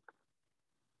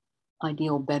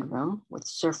ideal bedroom with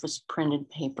surface printed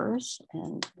papers,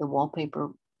 and the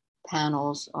wallpaper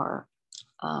panels are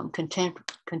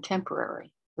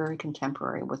contemporary, very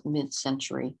contemporary with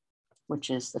mid-century, which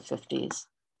is the 50s.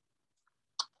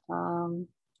 And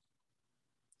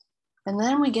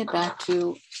then we get back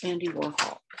to Andy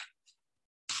Warhol.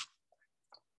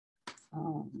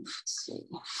 Let's see.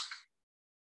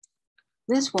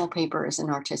 This wallpaper is an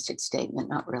artistic statement,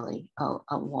 not really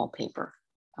a wallpaper,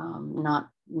 not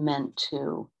meant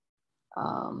to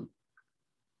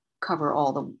cover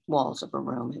all the walls of a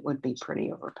room. It would be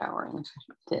pretty overpowering if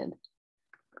it did.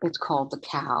 It's called The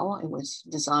Cow. It was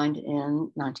designed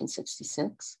in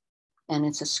 1966, and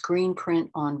it's a screen print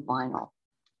on vinyl.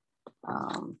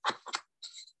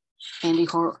 Andy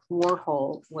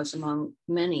Warhol was among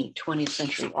many 20th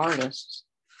century artists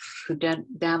who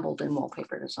dabbled in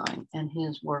wallpaper design, and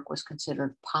his work was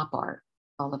considered pop art.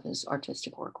 All of his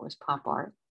artistic work was pop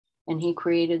art. And he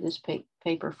created this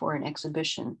paper for an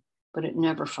exhibition, but it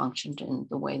never functioned in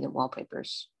the way that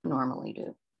wallpapers normally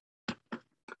do.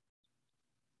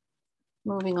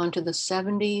 Moving on to the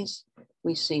 70s,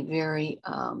 we see very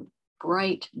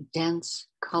bright, dense,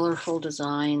 colorful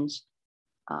designs.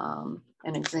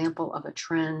 An example of a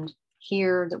trend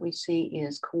here that we see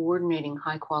is coordinating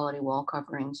high quality wall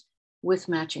coverings with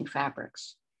matching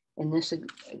fabrics. In this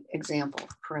example,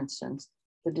 for instance,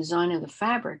 the design of the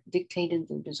fabric dictated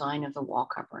the design of the wall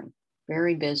covering,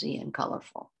 very busy and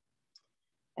colorful.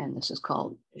 And this is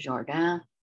called Jardin.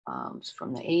 It's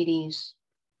from the 80s,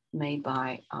 made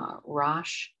by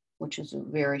Roche, which is a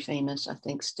very famous, I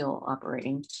think still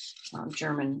operating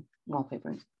German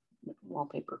wallpaper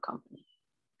company.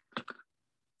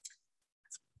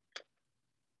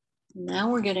 Now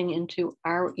we're getting into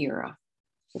our era,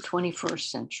 the 21st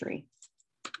century.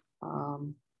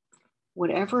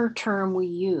 Whatever term we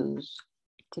use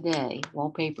today,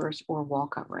 wallpapers or wall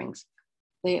coverings,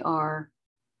 they are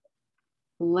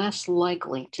less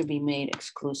likely to be made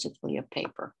exclusively of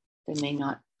paper. They may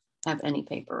not have any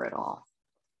paper at all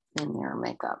in their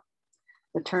makeup.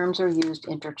 The terms are used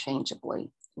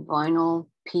interchangeably. Vinyl,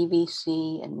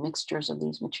 PVC, and mixtures of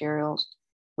these materials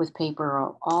with paper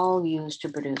are all used to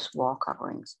produce wall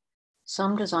coverings.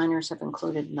 Some designers have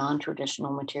included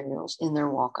non-traditional materials in their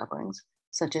wall coverings,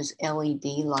 such as LED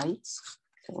lights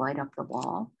to light up the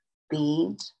wall,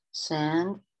 beads,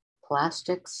 sand,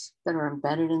 plastics that are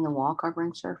embedded in the wall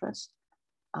covering surface.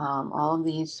 All of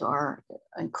these are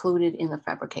included in the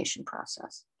fabrication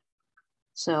process.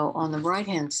 So on the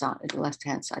right-hand side, the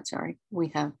left-hand side, sorry, we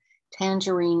have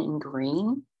tangerine and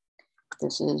green.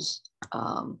 This is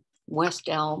West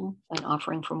Elm, an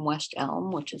offering from West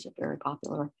Elm, which is a very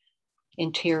popular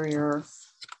interior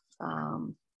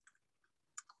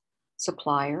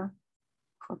supplier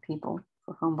for people,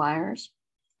 for home buyers.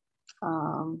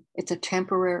 It's a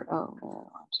temporary, I'm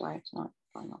sorry, it's not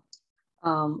final.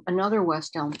 Another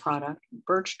West Elm product,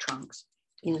 Birch Trunks,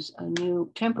 is a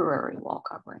new temporary wall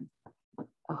covering.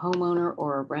 A homeowner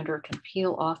or a renter can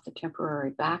peel off the temporary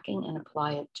backing and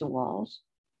apply it to walls.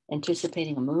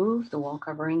 Anticipating a move, the wall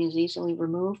covering is easily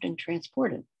removed and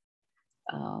transported.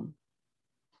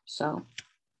 So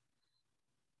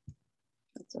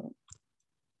It's a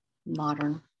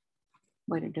modern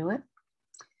way to do it.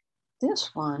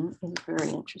 This one is very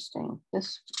interesting.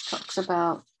 This talks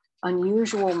about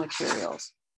unusual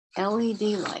materials, LED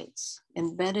lights,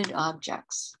 embedded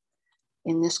objects.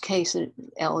 In this case,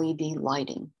 LED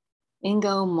lighting.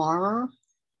 Ingo Maurer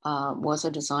was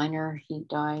a designer. He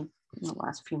died in the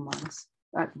last few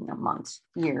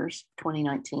years,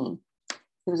 2019.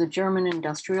 He was a German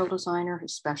industrial designer who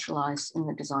specialized in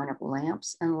the design of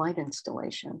lamps and light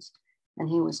installations, and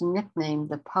he was nicknamed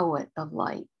the poet of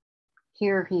light.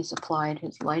 Here he's applied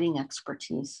his lighting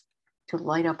expertise to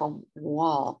light up a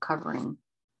wall covering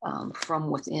from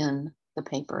within the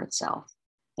paper itself.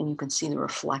 And you can see the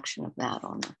reflection of that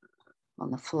on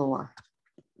the floor.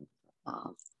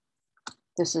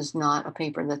 This is not a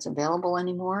paper that's available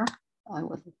anymore. I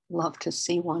would love to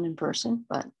see one in person,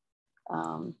 but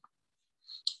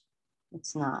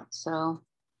it's not. So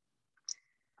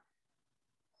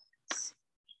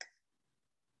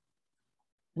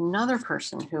another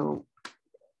person who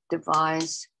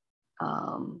devised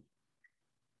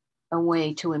a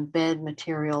way to embed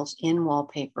materials in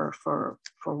wallpaper for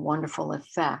wonderful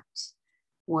effects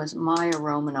was Maya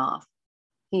Romanoff.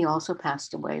 He also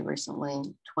passed away recently in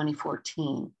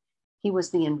 2014. He was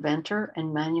the inventor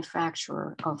and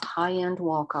manufacturer of high-end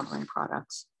wall covering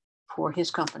products for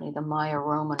his company, the Maya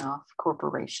Romanoff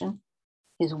Corporation.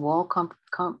 His wall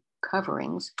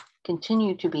coverings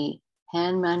continue to be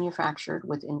hand manufactured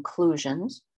with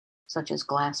inclusions such as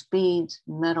glass beads,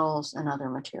 metals, and other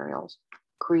materials,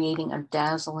 creating a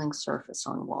dazzling surface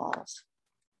on walls.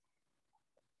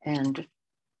 And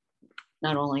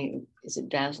not only is it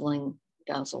dazzled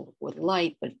with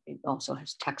light, but it also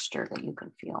has texture that you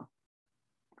can feel.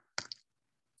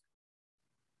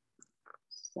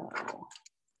 So.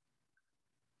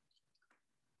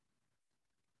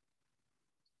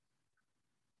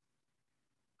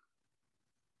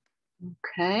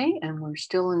 Okay, and we're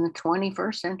still in the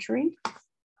 21st century.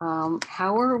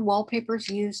 How are wallpapers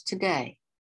used today?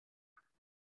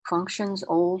 Functions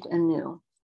old and new.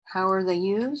 How are they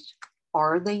used?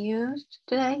 Are they used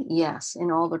today? Yes, in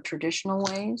all the traditional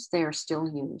ways, they are still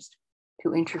used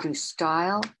to introduce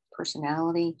style,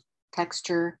 personality,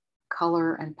 texture,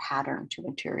 color, and pattern to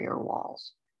interior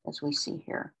walls, as we see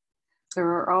here. There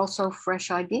are also fresh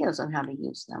ideas on how to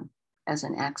use them as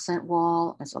an accent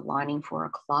wall, as a lining for a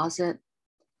closet,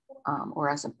 or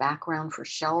as a background for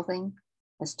shelving,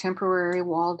 as temporary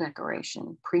wall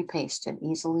decoration, pre-pasted,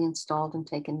 easily installed and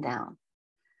taken down.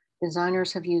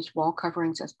 Designers have used wall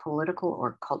coverings as political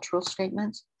or cultural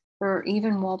statements. There are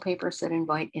even wallpapers that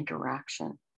invite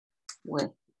interaction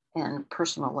with and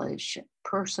personalization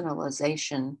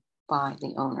by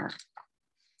the owner.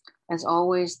 As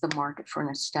always, the market for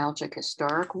nostalgic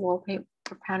historic wallpaper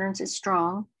patterns is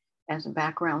strong. As a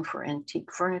background for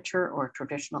antique furniture or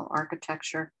traditional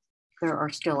architecture, there are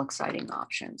still exciting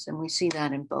options. And we see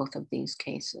that in both of these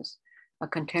cases. A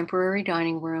contemporary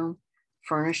dining room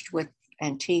furnished with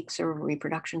antiques or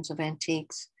reproductions of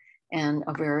antiques, and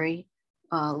a very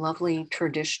lovely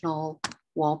traditional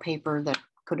wallpaper that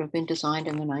could have been designed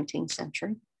in the 19th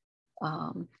century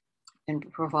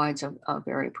and provides a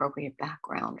very appropriate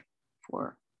background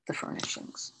for the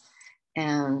furnishings.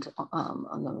 And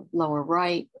on the lower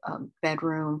right,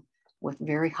 bedroom with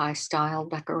very high style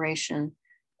decoration,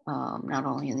 not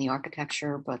only in the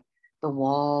architecture, but the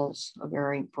walls, a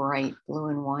very bright blue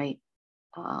and white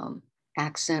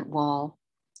accent wall,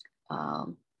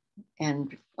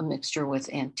 and a mixture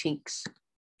with antiques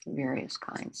of various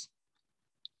kinds.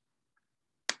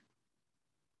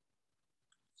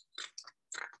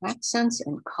 Accents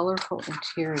and colorful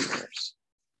interiors.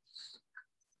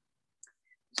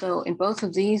 So in both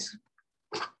of these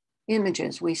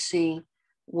images, we see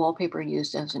wallpaper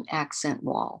used as an accent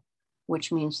wall,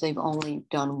 which means they've only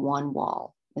done one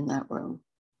wall in that room.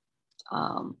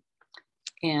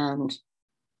 And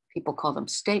people call them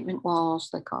statement walls,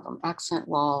 they call them accent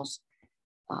walls,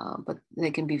 but they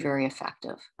can be very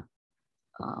effective.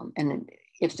 And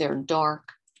if they're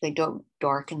dark, they don't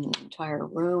darken the entire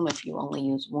room if you only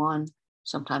use one.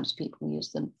 Sometimes people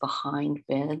use them behind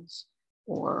beds,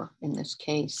 or in this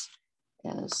case,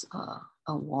 as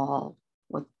a wall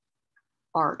with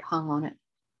art hung on it.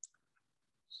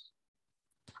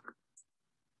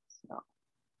 So,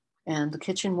 and the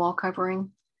kitchen wall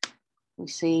covering, we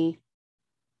see,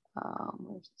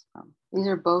 where's this from? These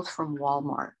are both from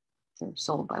Walmart. They're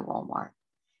sold by Walmart.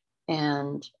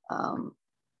 And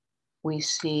we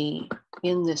see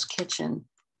in this kitchen,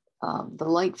 the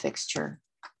light fixture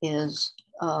is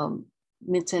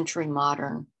mid-century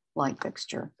modern light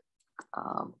fixture,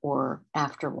 or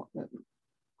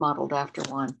modeled after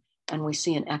one. And we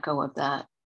see an echo of that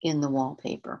in the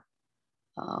wallpaper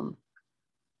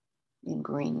in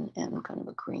green and kind of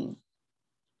a green.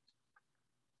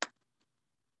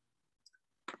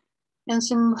 And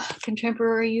some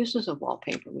contemporary uses of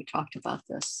wallpaper. We talked about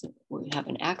this. We have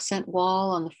an accent wall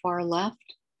on the far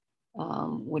left,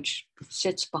 which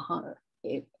sits behind,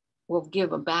 it will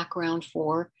give a background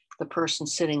for the person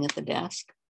sitting at the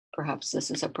desk. Perhaps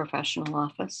this is a professional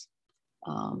office,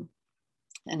 and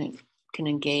it can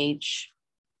engage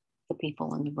the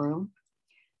people in the room.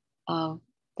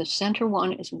 The center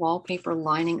one is wallpaper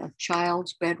lining a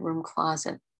child's bedroom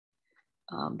closet.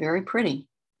 Very pretty.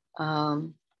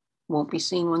 Won't be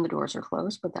seen when the doors are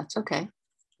closed, but that's okay.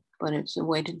 But it's a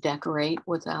way to decorate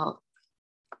without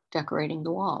decorating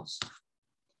the walls.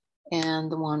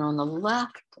 And the one on the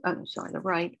left, I'm sorry, the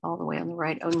right, all the way on the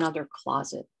right, another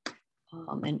closet,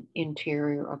 an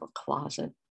interior of a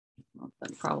closet,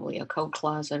 probably a coat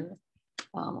closet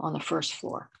on the first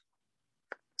floor.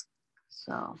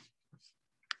 So.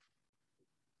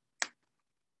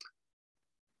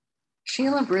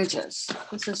 Sheila Bridges,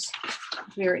 this is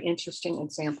a very interesting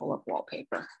example of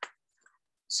wallpaper.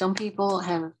 Some people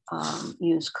have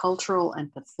used cultural and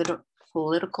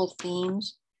political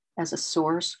themes as a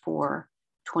source for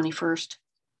 21st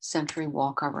century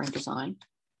wall covering design.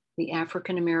 The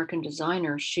African-American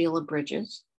designer Sheila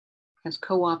Bridges has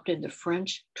co-opted the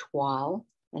French toile,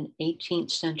 an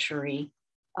 18th century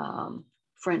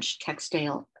French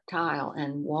textile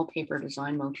and wallpaper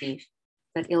design motif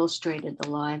that illustrated the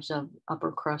lives of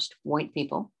upper crust white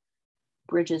people.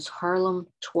 Bridges' Harlem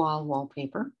toile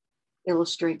wallpaper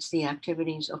illustrates the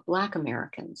activities of Black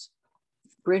Americans.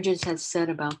 Bridges has said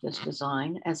about this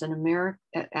design, as an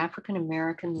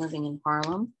African-American living in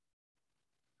Harlem,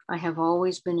 I have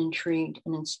always been intrigued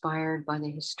and inspired by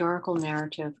the historical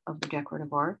narrative of the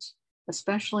decorative arts,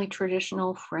 especially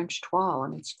traditional French toile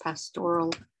and its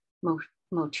pastoral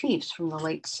motifs from the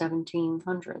late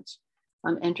 1700s.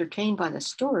 I'm entertained by the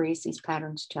stories these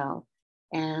patterns tell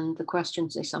and the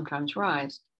questions they sometimes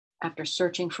rise. After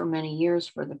searching for many years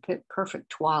for the perfect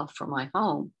toile for my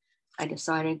home, I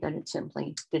decided that it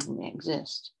simply didn't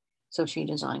exist. So she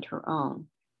designed her own.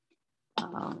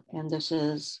 And this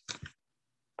is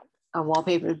a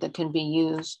wallpaper that can be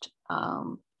used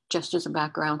just as a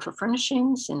background for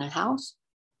furnishings in a house.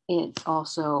 It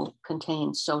also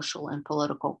contains social and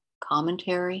political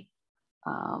commentary.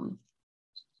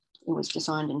 It was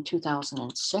designed in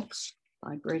 2006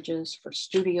 by Bridges for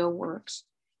studio works.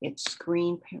 It's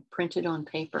screen printed on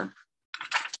paper.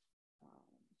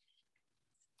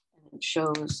 And it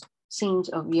shows scenes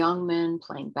of young men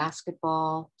playing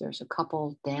basketball. There's a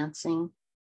couple dancing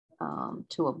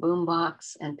to a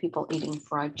boombox and people eating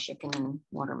fried chicken and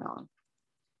watermelon.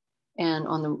 And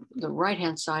on the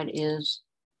right-hand side is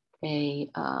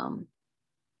an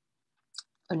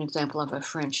example of a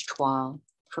French toile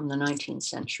from the 19th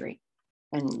century.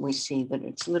 And we see that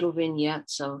it's little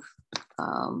vignettes of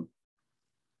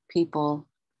people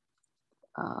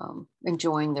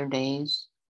enjoying their days,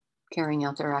 carrying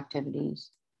out their activities,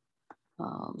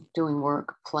 doing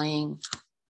work, playing.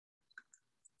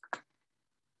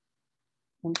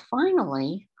 And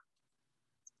finally,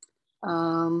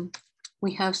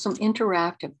 we have some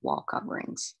interactive wall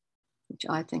coverings, which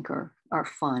I think are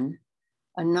fun.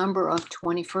 A number of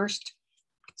 21st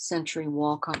century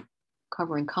wall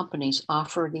covering companies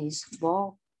offer these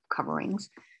wall coverings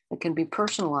that can be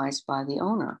personalized by the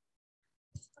owner.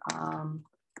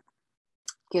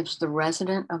 Gives the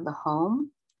resident of the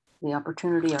home the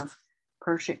opportunity of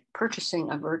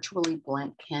purchasing a virtually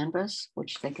blank canvas,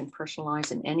 which they can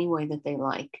personalize in any way that they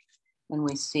like. And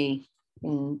we see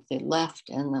in the left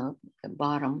and the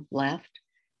bottom left,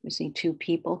 we see two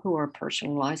people who are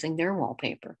personalizing their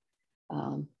wallpaper.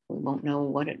 We won't know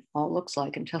what it all looks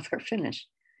like until they're finished.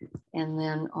 And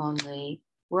then on the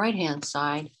right-hand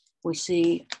side, we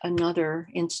see another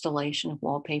installation of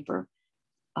wallpaper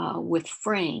with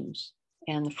frames.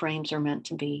 And the frames are meant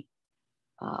to be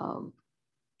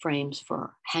frames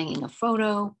for hanging a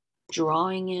photo,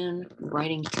 drawing in,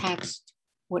 writing text,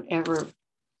 whatever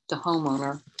the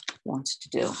homeowner wants to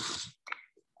do.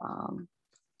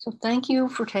 So thank you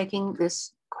for taking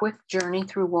this quick journey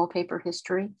through wallpaper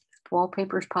history.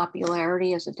 Wallpaper's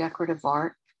popularity as a decorative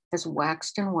art has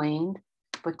waxed and waned,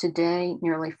 but today,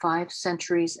 nearly 5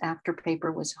 centuries after paper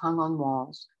was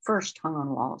first hung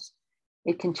on walls,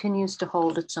 it continues to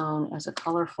hold its own as a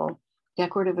colorful,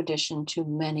 decorative addition to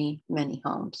many, many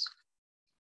homes.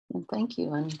 And thank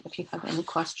you. And if you have any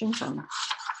questions, I'm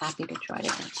happy to try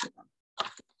to answer them.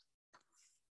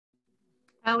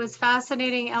 That was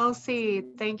fascinating, Elsie.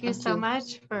 Thank you so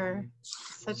much for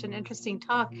such an interesting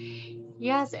talk.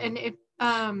 Yes, and if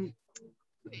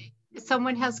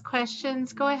someone has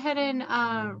questions, go ahead and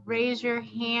raise your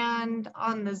hand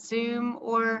on the Zoom,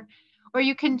 or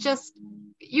you can just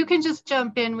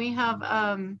jump in. We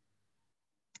have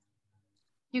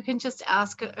you can just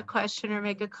ask a question or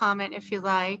make a comment if you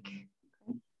like.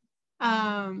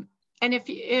 And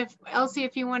if Elsie,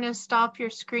 if you want to stop your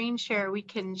screen share, we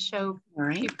can show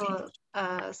people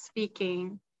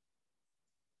speaking.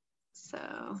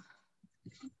 So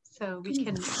we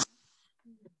can.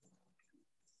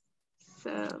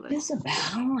 So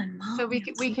Isabel and Molly. So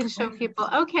we can show people.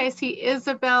 Okay, I see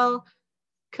Isabel,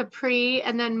 Capri,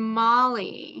 and then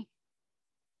Molly.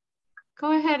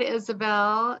 Go ahead,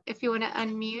 Isabel, if you want to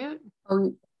unmute.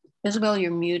 Oh, Isabel,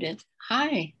 you're muted.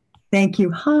 Hi. Thank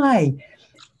you. Hi.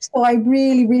 So I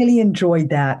really, really enjoyed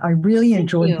that. I really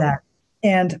enjoyed that.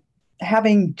 And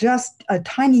having just a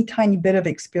tiny, tiny bit of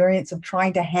experience of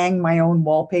trying to hang my own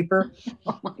wallpaper,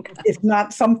 it's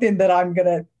not something that I'm going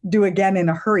to do again in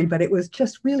a hurry, but it was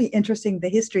just really interesting, the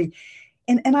history.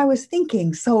 And I was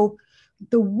thinking, so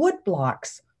the wood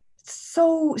blocks,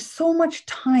 so much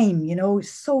time, you know,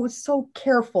 so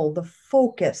careful, the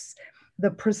focus,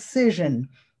 the precision,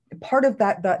 part of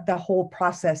that the whole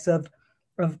process of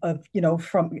you know,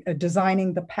 from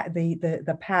designing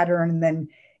the pattern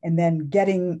and then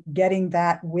getting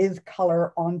that with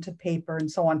color onto paper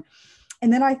and so on.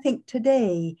 And then I think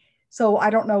today, so I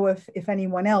don't know if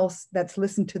anyone else that's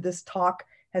listened to this talk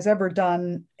has ever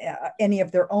done any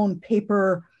of their own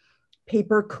paper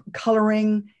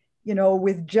coloring, you know,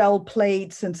 with gel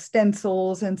plates and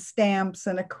stencils and stamps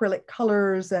and acrylic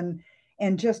colors and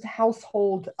just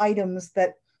household items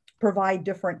that provide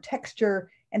different texture,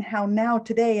 and how now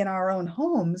today in our own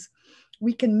homes,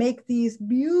 we can make these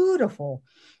beautiful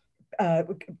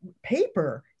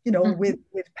paper, you know, with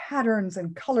patterns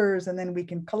and colors, and then we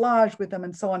can collage with them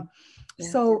and so on. Yeah.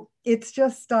 So it's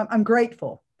just, I'm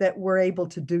grateful that we're able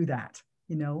to do that,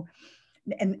 you know,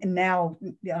 and now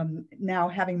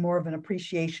having more of an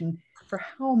appreciation for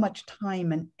how much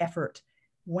time and effort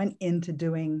went into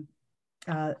doing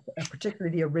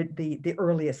particularly the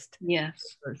earliest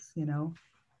papers, you know.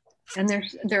 And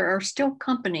there are still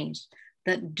companies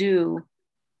that do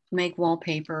make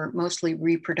wallpaper, mostly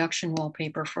reproduction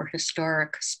wallpaper for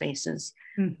historic spaces,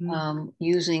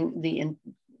 using the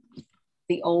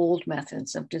old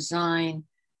methods of design,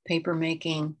 paper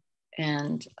making,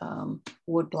 and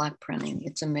wood block printing.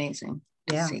 It's amazing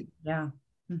to see. Yeah.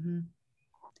 Mm-hmm.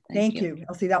 Thank you,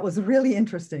 Elsie. That was really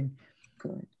interesting.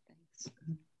 Good. Thanks.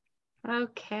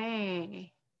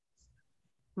 Okay.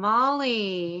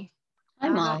 Molly. Hi,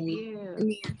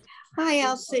 Molly. Hi,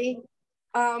 Elsie.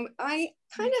 I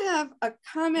kind of have a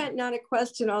comment, not a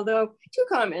question, although two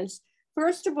comments.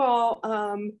 First of all,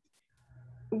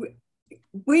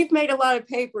 we've made a lot of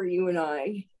paper, you and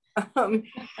I,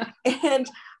 and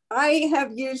I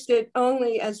have used it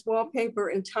only as wallpaper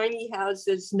in tiny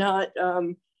houses, not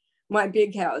my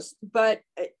big house. But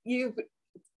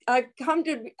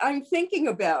I'm thinking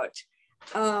about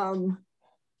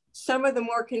some of the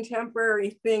more contemporary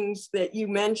things that you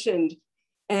mentioned,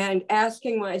 and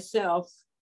asking myself,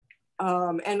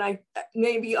 and I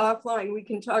maybe offline we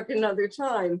can talk another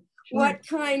time, what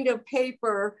kind of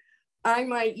paper I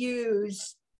might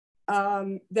use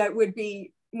that would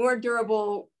be more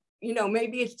durable. You know,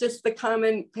 maybe it's just the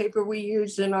common paper we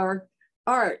use in our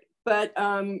art, but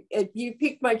you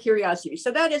piqued my curiosity.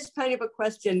 So that is kind of a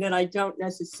question that I don't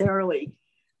necessarily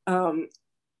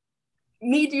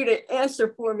need you to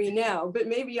answer for me now, but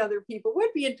maybe other people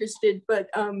would be interested. But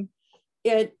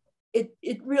it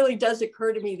really does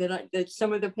occur to me that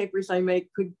some of the papers I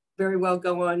make could very well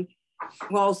go on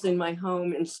walls in my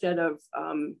home instead of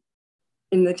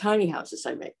in the tiny houses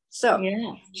I make. So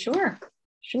yeah, sure,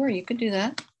 you could do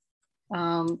that.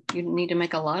 You need to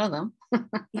make a lot of them.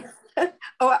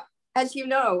 Oh, as you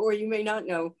know, or you may not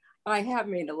know, I have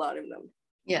made a lot of them.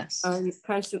 Yes, I'm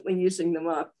constantly using them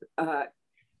up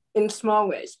in small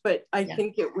ways, but I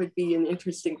think it would be an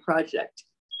interesting project,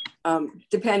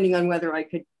 depending on whether I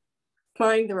could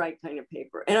find the right kind of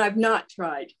paper. And I've not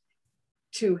tried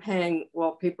to hang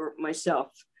wallpaper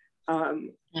myself. I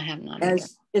have not.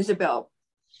 As either. Isabel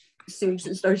seems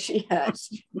as though she has.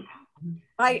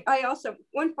 I also,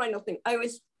 one final thing, I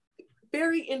was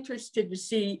very interested to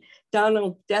see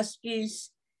Donald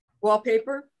Deskey's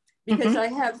wallpaper, because I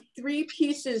have 3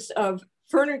 pieces of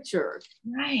furniture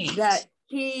that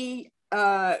he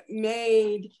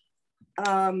made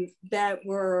that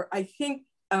were, I think,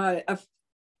 an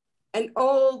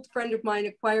old friend of mine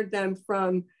acquired them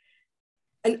from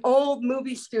an old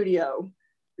movie studio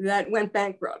that went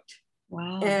bankrupt.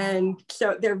 Wow. And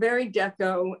so they're very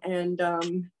deco and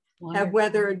have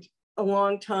weathered a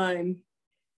long time.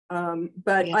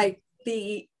 But yeah.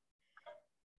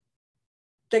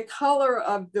 The color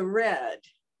of the red,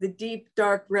 the deep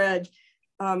dark red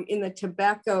in the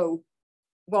tobacco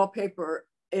wallpaper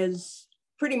is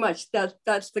pretty much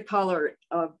that's the color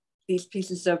of these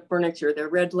pieces of furniture. They're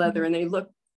red leather and they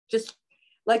look just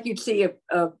like you'd see in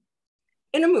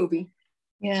a movie.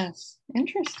 Yes,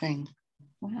 interesting.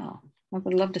 Wow, I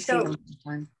would love to see them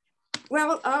sometime.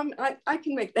 Well, I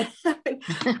can make that happen.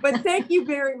 But thank you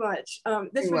very much.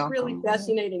 This was really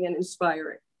fascinating and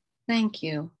inspiring. Thank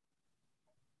you.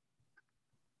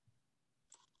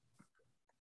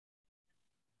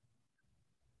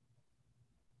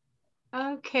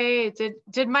 Okay,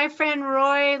 did my friend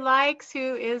Roy Likes,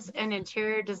 who is an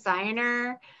interior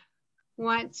designer,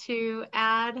 want to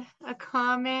add a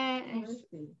comment?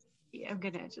 I'm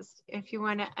gonna just, if you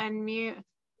want to unmute.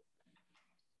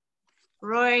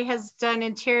 Roy has done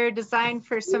interior design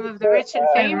for some of the rich and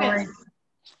famous.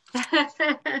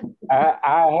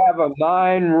 I have a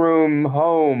 9-room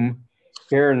home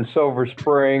here in Silver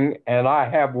Spring, and I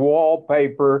have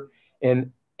wallpaper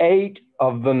in 8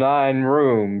 of the 9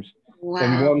 rooms. Wow.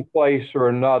 In one place or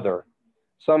another.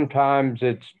 Sometimes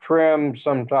it's trim,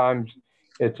 sometimes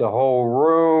it's a whole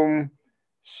room,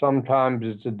 sometimes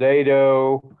it's a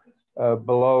dado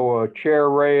below a chair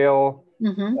rail.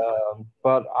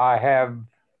 But I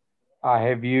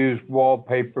have used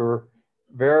wallpaper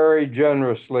very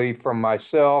generously for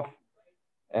myself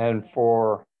and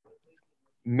for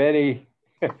many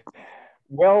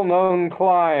well-known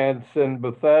clients in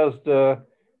Bethesda,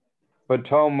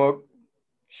 Potomac,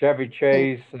 Chevy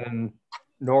Chase, and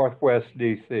Northwest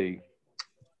DC.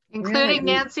 Including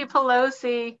Nancy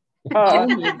Pelosi. Oh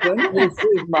my goodness. This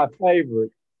is my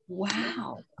favorite.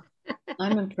 Wow.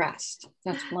 I'm impressed.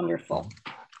 That's wonderful.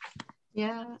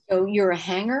 Yeah. So you're a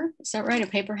hanger? Is that right? A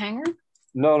paper hanger?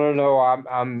 No.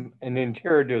 I'm an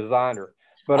interior designer,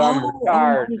 but I'm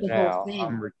retired now.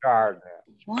 I'm retired now.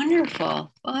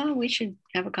 Wonderful. Well, we should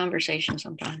have a conversation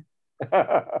sometime.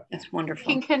 That's wonderful.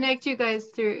 I can connect you guys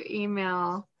through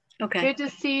email. Okay. Good to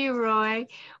see you, Roy.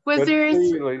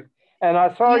 And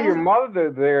I saw your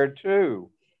mother there too.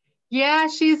 Yeah,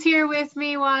 she's here with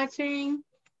me watching.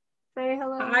 Say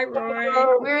hello. Hi,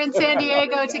 Roy. We're in San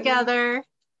Diego together.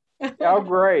 Oh,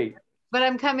 great. But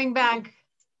I'm coming back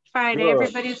Friday. Good.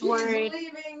 Everybody's worried.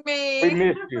 Leaving me. We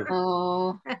missed you.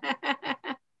 Oh.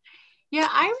 Yeah,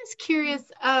 I was curious.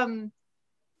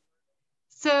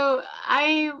 So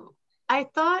I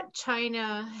thought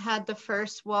China had the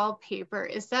first wallpaper.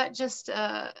 Is that just,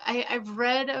 I've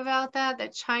read about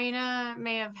that China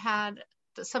may have had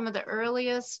some of the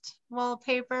earliest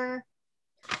wallpaper.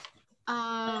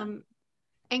 And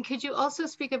could you also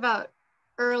speak about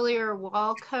earlier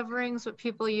wall coverings, what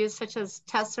people use, such as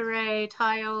tesserae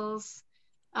tiles,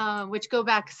 which go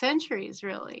back centuries,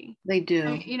 really? They do.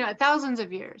 I mean, thousands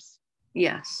of years.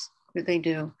 Yes, they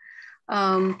do.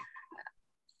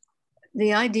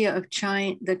 The idea of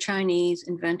the Chinese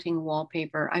inventing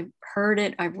wallpaper, I've heard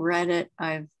it, I've read it,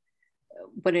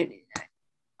 but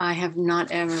I have not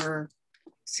ever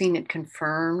seen it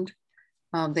confirmed.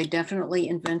 They definitely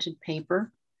invented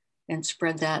paper and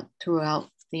spread that throughout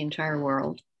the entire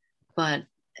world. But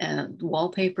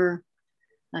wallpaper,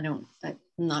 I'm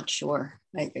not sure.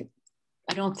 I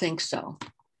don't think so.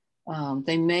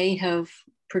 They may have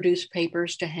produced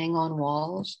papers to hang on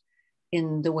walls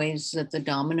in the ways that the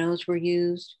dominoes were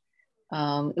used.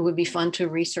 It would be fun to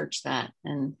research that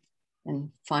and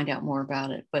find out more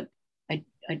about it, but I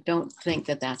don't think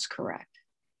that that's correct.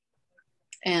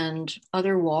 And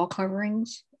other wall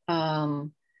coverings,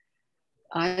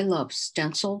 I love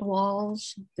stenciled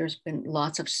walls. There's been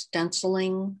lots of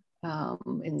stenciling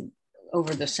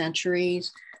over the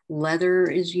centuries. Leather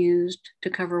is used to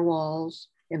cover walls,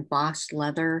 embossed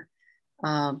leather,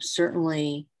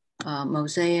 certainly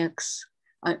mosaics.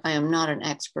 I am not an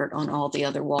expert on all the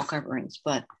other wall coverings,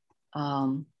 but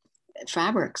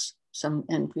fabrics,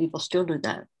 and people still do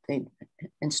that. They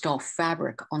install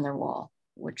fabric on their wall,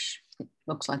 which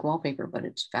looks like wallpaper, but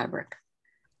it's fabric.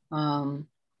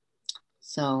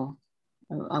 So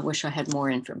I wish I had more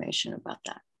information about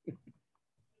that.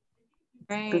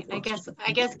 Right. I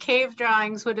guess cave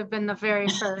drawings would have been the very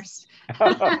first.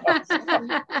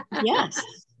 Yes,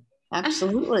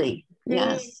 absolutely.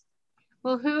 Yes.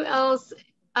 Well, who else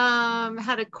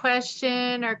had a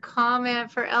question or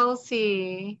comment for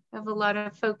Elsie? I have a lot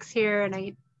of folks here, and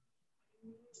I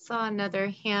saw another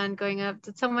hand going up.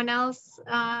 Did someone else?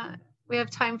 We have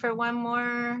time for one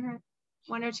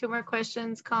or two more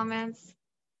questions, comments.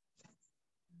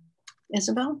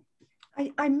 Isabel?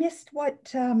 I missed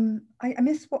what I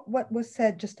missed what was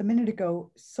said just a minute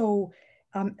ago. So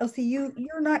Elsie,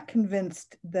 you're not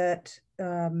convinced that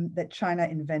that China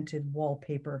invented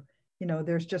wallpaper. You know,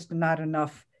 there's just not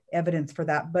enough evidence for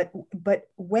that. But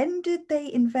when did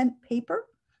they invent paper?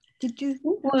 Did you?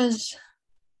 I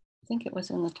think it was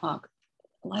in the talk,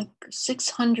 like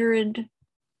 600,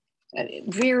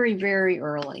 very, very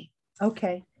early.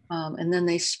 Okay. And then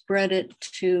they spread it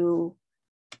to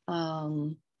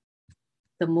the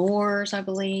Moors, I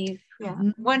believe. Yeah,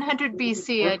 100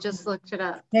 BC. I just looked it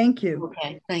up. Thank you.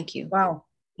 Okay, thank you. Wow.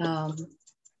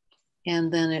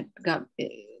 And then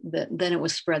then it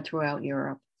was spread throughout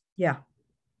Europe. Yeah.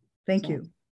 Thank you.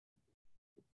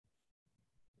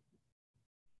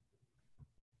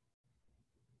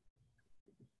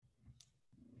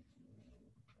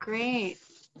 Great.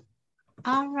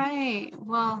 All right.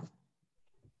 Well,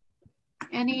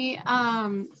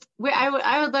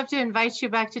 I would love to invite you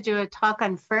back to do a talk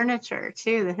on furniture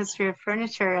too, the history of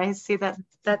furniture. I see that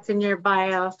that's in your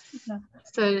bio.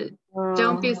 So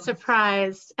don't be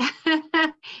surprised.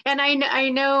 And I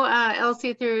know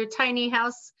Elsie through tiny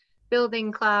house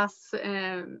building class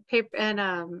paper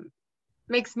and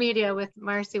mixed media with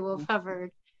Marcy Wolf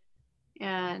Hubbard.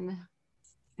 And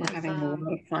we're having a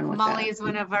lot of fun with Molly that. is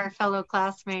one of our fellow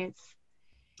classmates.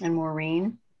 And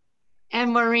Maureen.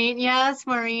 And Maureen, yes,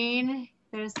 Maureen.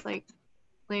 There's like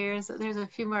layers. There's a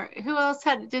few more. Who else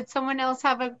did someone else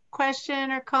have a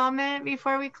question or comment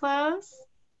before we close?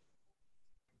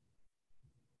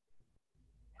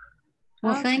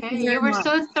 Well, thank you very You were much.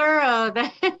 so thorough.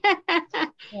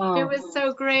 It was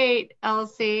so great,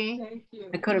 Elsie. Thank you.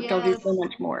 I could have told you so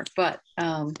much more, but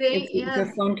it's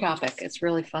a fun topic. It's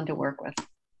really fun to work with.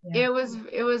 Yeah.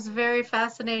 It was a very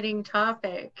fascinating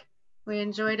topic. We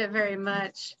enjoyed it very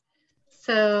much.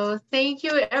 So thank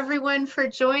you everyone for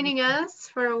joining us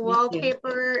for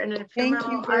wallpaper and ephemeral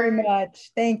Thank you very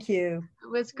much. Thank you.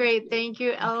 It was great. Thank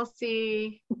you,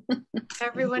 Elsie.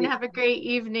 Everyone have a great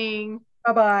evening.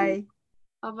 Bye-bye.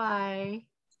 Bye-bye.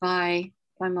 Bye.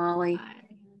 Bye, Molly.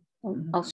 Bye. I'll